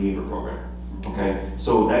on a behavior program. Okay,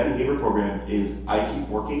 so that behavior program is, I keep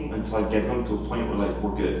working until I get them to a point where, like,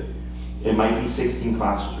 we're good. It might be 16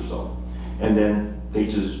 classes or so, and then they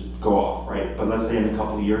just go off, right? But let's say in a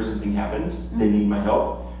couple of years something happens, they need my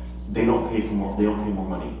help. They don't pay for more. They don't pay more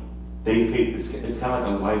money. They pay. It's kind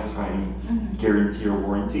of like a lifetime guarantee or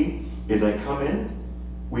warranty. Is I come in,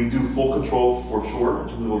 We do full control for sure in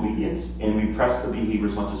terms of obedience, and we press the behavior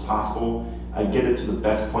as much as possible. I get it to the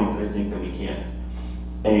best point that I think that we can.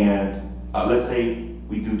 And let's say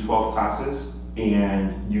we do 12 classes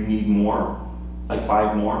and you need more, like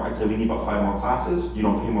 5 more. I'd say we need about 5 more classes. You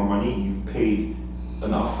don't pay more money, you've paid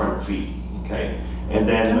an upfront fee, okay? And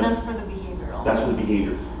that's for the behavioral. That's for the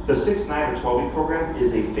behavior. The 6, 9, or 12-week program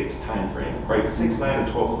is a fixed time frame, right? 6, 9,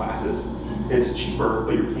 or 12 classes. It's cheaper,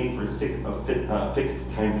 but you're paying for a fixed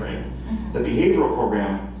time frame. The behavioral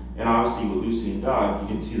program, and obviously with Lucy and Doug, you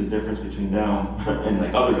can see the difference between them and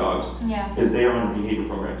like other dogs, is they are on the behavior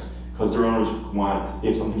programs. Because their owners want,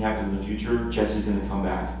 if something happens in the future, Jesse's going to come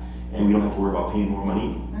back, and we don't have to worry about paying more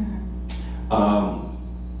money.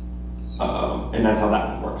 And that's how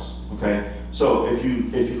that one works. Okay. So if you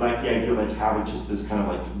like the idea of like having just this kind of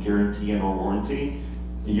like guarantee and or warranty,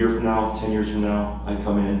 a year from now, 10 years from now, I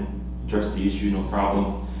come in, address the issue, no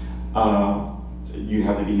problem. You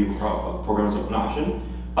have the behavior program as an option.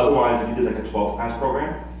 Otherwise, if you did like a 12-class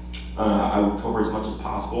program, I would cover as much as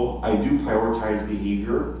possible. I do prioritize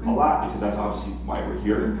behavior a lot because that's obviously why we're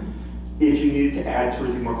here. If you needed to add 2 or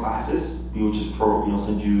 3 more classes, we would just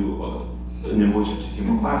send you an invoice for 2 or 3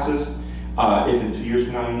 more classes. If in 2 years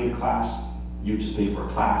from now you need a class, you just pay for a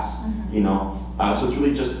class. You know, so it's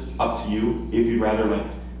really just up to you if you'd rather like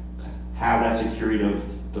have that security of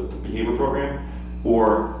the behavior program,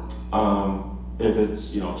 or if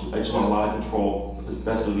it's, you know, I just want a lot of control as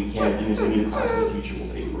best as we can, and if we need a class in the future,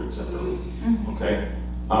 we'll pay for it separately. Okay.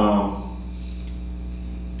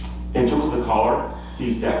 In terms of the collar,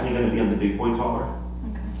 he's definitely going to be on the big boy collar.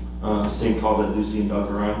 It's the same collar that Lucy and Doug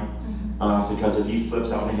are on. Because if he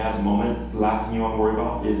flips out and he has a moment, the last thing you want to worry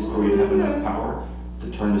about is are we going to have enough power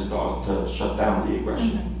to turn this dog to shut down the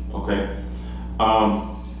aggression. Okay.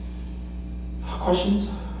 Questions?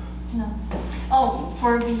 No. Oh,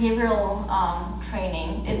 for behavioral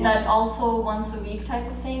training, is that also once a week type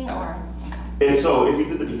of thing, or? So if you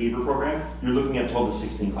did the behavior program, you're looking at 12 to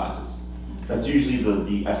 16 classes. That's usually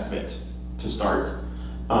the estimate to start.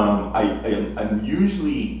 I'm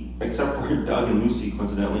usually, except for Doug and Lucy,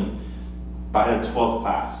 coincidentally, by the 12th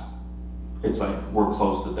class, it's like we're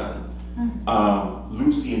close to done.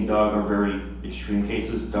 Lucy and Doug are very extreme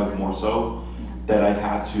cases, Doug more so, that I've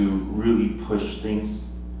had to really push things,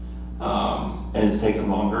 and it's taken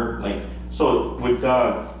longer. Like, so with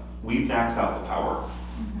Doug, we've maxed out the power,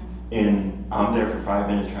 and I'm there for 5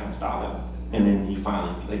 minutes trying to stop him, and then he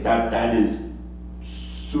finally, like that is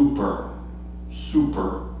super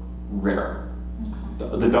rare.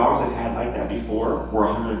 The dogs I've had like that before were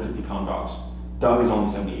 150-pound dogs. Doug is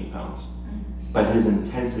only 78 pounds, but his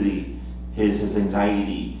intensity, his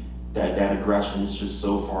anxiety, that aggression is just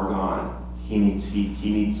so far gone. He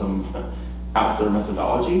needs some out there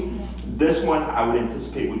methodology. This one I would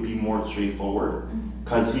anticipate would be more straightforward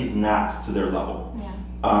because he's not to their level.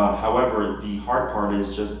 However, the hard part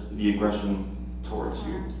is just the aggression towards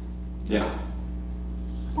you. Yeah.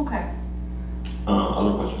 Okay.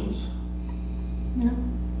 Other questions? No.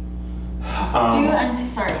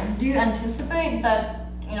 Do you anticipate that,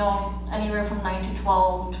 you know, anywhere from 9 to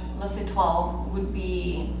 12, let's say 12, would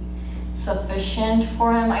be sufficient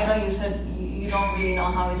for him? I know you said you don't really know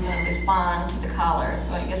how he's going to respond to the collar,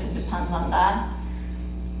 so I guess it depends on that.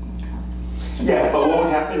 Yeah, but what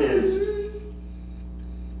would happen is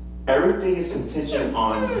everything is contingent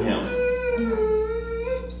on him.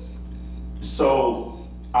 So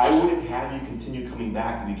I wouldn't have you continue coming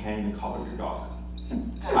back if you can't even collar your dog.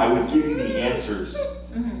 I would give you the answers,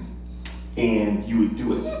 and you would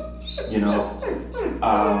do it. You know,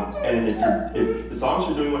 and if as long as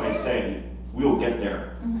you're doing what I say, we will get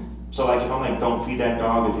there. So like if I'm like, don't feed that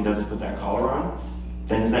dog if he doesn't put that collar on,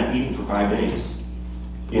 then he's not eating for 5 days.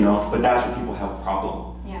 You know, but that's where people have a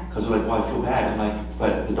problem. Because they're like, well, I feel bad. I'm like,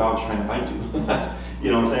 but the dog's trying to bite you.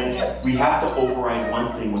 You know what I'm saying? We have to override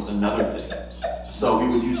one thing with another thing. So we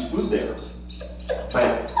would use food there.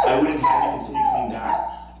 But I wouldn't have you continue coming back.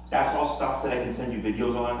 That's all stuff that I can send you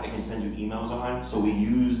videos on, I can send you emails on. So we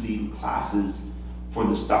use the classes for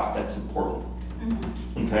the stuff that's important.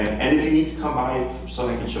 Okay? And if you need to come by so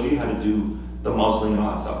I can show you how to do the muzzling and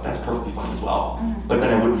all that stuff, that's perfectly fine as well. But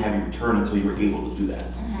then I wouldn't have you return until you were able to do that.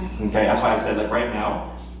 Okay? That's why I said, like right now,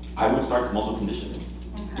 I would start the muzzle conditioning.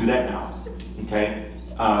 Do that now. Okay?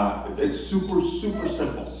 It's super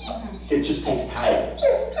simple. It just takes time.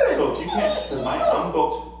 So if you can't, because I'm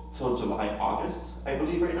booked till July, August, I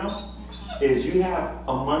believe right now, is you have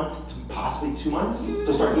a month to possibly 2 months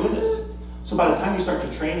to start doing this. So by the time you start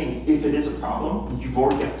your training, if it is a problem, you've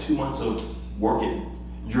already got 2 months of working.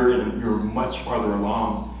 You're much farther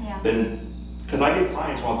along than, because I get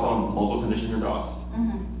clients where I'll tell them muzzle condition your dog.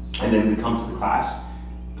 And then we come to the class,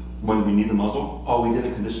 when we need the muzzle, oh, we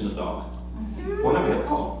didn't condition the dog. Well, then we have a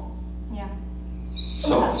problem. Yeah.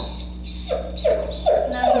 So.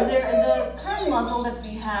 Now, is there the current muzzle that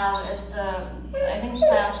we have is the, I think,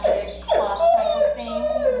 plastic cloth type of thing.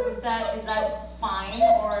 Is that fine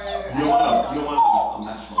or? You don't want a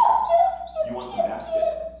mesh muzzle. You want the basket.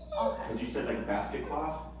 Okay. Because you said like basket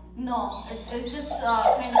cloth. No, it's just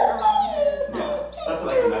kind of around his mouth. Yeah, so that's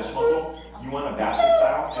like a mesh muzzle. You want a basket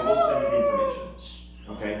style, and we'll send you the information.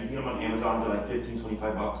 Okay, you can get them on Amazon. They're like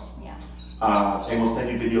 $15-25. Yeah. And we'll send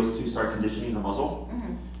you videos to start conditioning the muzzle.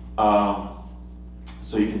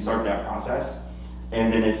 So you can start that process.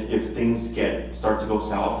 And then if things start to go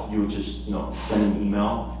south, you would just send an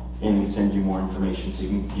email, and we send you more information so you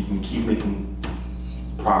can keep making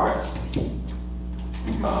progress.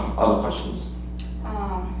 Other questions?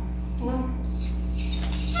 No.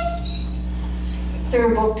 So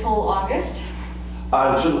you're booked till August?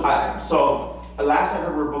 July. So last I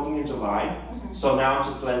heard we were booking in July. So now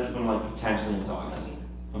I'm just letting people know like potentially into August.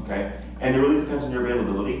 Okay? And it really depends on your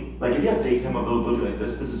availability. Like if you have daytime availability like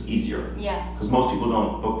this is easier. Yeah. Because most people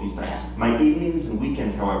don't book these times. Yeah. My evenings and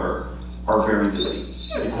weekends, however, are very busy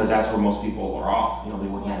because that's where most people are off. They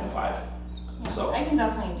work 9 to 5. Yeah. So I can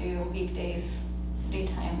definitely do weekdays,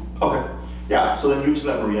 daytime. okay. Yeah. So then you just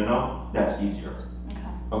let Maria know. That's easier.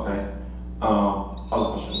 Okay. Okay.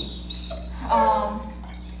 Other questions?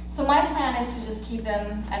 So my plan is to just keep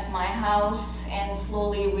him at my house and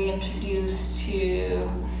slowly reintroduce to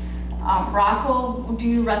Rocco. Do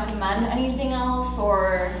you recommend anything else,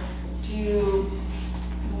 or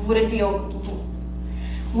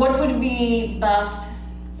what would be best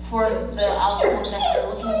for the outcome that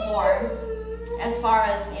you're looking for? As far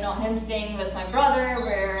as him staying with my brother,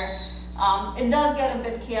 where it does get a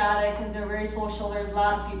bit chaotic because they're very social. There's a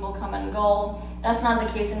lot of people come and go. That's not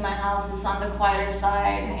the case in my house. It's on the quieter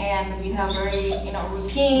side, and we have very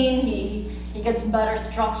routine. He gets better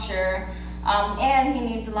structure, and he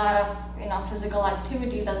needs a lot of physical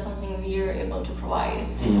activity. That's something we are able to provide.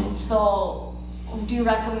 So, do you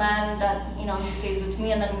recommend that he stays with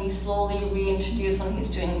me and then we slowly reintroduce when he's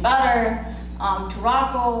doing better to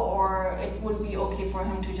Rocco, or it would be okay for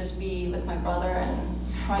him to just be with my brother and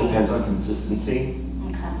train? Depends on consistency.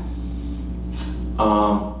 Okay.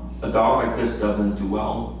 A dog like this doesn't do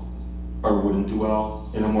well, or wouldn't do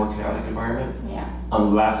well in a more chaotic environment,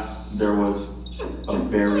 unless there was a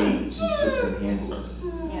very consistent handler.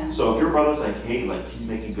 Yeah. So if your brother's like, hey, like he's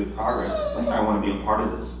making good progress, like I want to be a part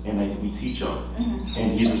of this, and like we teach him,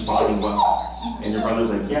 and he's responding well, and your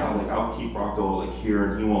brother's like, yeah, like I'll keep Rocco like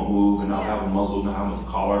here, and he won't move, and I'll have him muzzled, and I'll have him with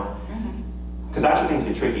the collar, because that's where things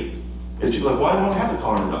get tricky. If people are like, well, I don't want to have the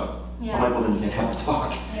collar on the dog. I'm like, well, then you can't have the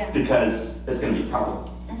dog, because it's going to be a problem.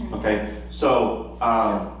 Okay, so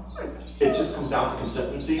it just comes down to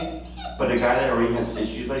consistency. But a guy that already has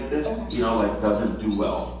issues like this, like doesn't do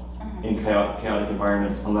well in chaotic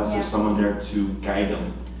environments unless there's someone there to guide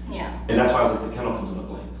them. Yeah. And that's why I was like, the kennel comes into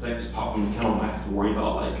play, because I just pop in the kennel and I have to worry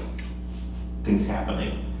about like things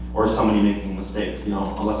happening or somebody making a mistake.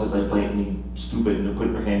 Unless it's like blatantly stupid and they're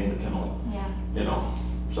putting their hand in the kennel. Yeah.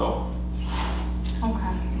 So.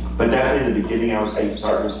 Okay. But definitely in the beginning, I would say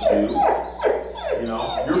start with 2.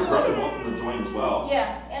 Your brother welcome to join as well.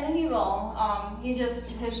 Yeah, and he will. He just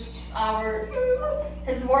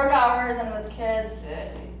his work hours and with kids,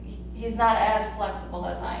 he's not as flexible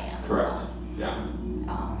as I am. Correct. So, Yeah.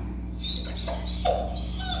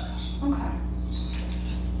 Okay.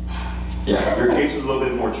 Yeah, your case is a little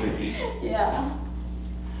bit more tricky. Yeah.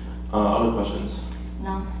 Other questions?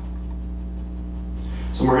 No.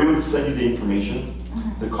 So Maria would send you the information,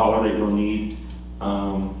 the collar that you'll need,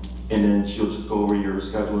 and then she'll just go over your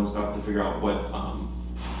schedule and stuff to figure out what,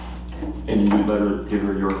 and you let her give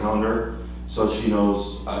her your calendar so she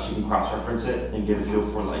knows she can cross-reference it and get a feel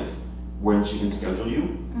for like when she can schedule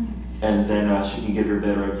you, and then she can give you a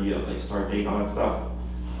better idea of like start date and all that stuff.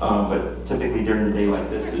 But typically during the day like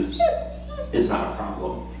this is not a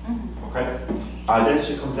problem. Okay. Then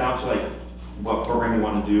it comes down to like what program you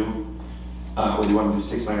want to do. Whether you want to do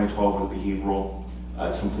 6, 9, or 12 with behavioral.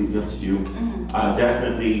 It's completely up to you.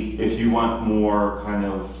 Definitely, if you want more kind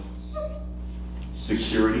of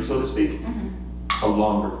security, so to speak, a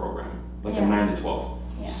longer program, like a 9 to 12.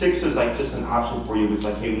 6 is like just an option for you. It's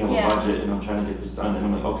like, hey, we have a budget and I'm trying to get this done. And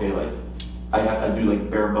I'm like, okay, like I do like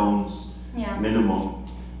bare bones minimum,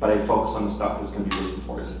 but I focus on the stuff that's going to be really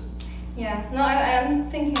important. Yeah, no,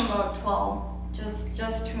 I'm thinking about 12,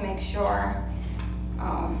 just to make sure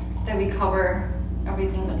that we cover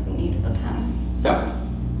everything that we need with him. Yeah.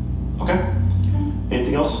 Okay.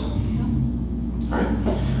 Anything else? No. All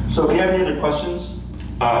right. So if you have any other questions,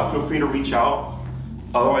 feel free to reach out.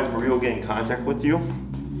 Otherwise, Maria will get in contact with you.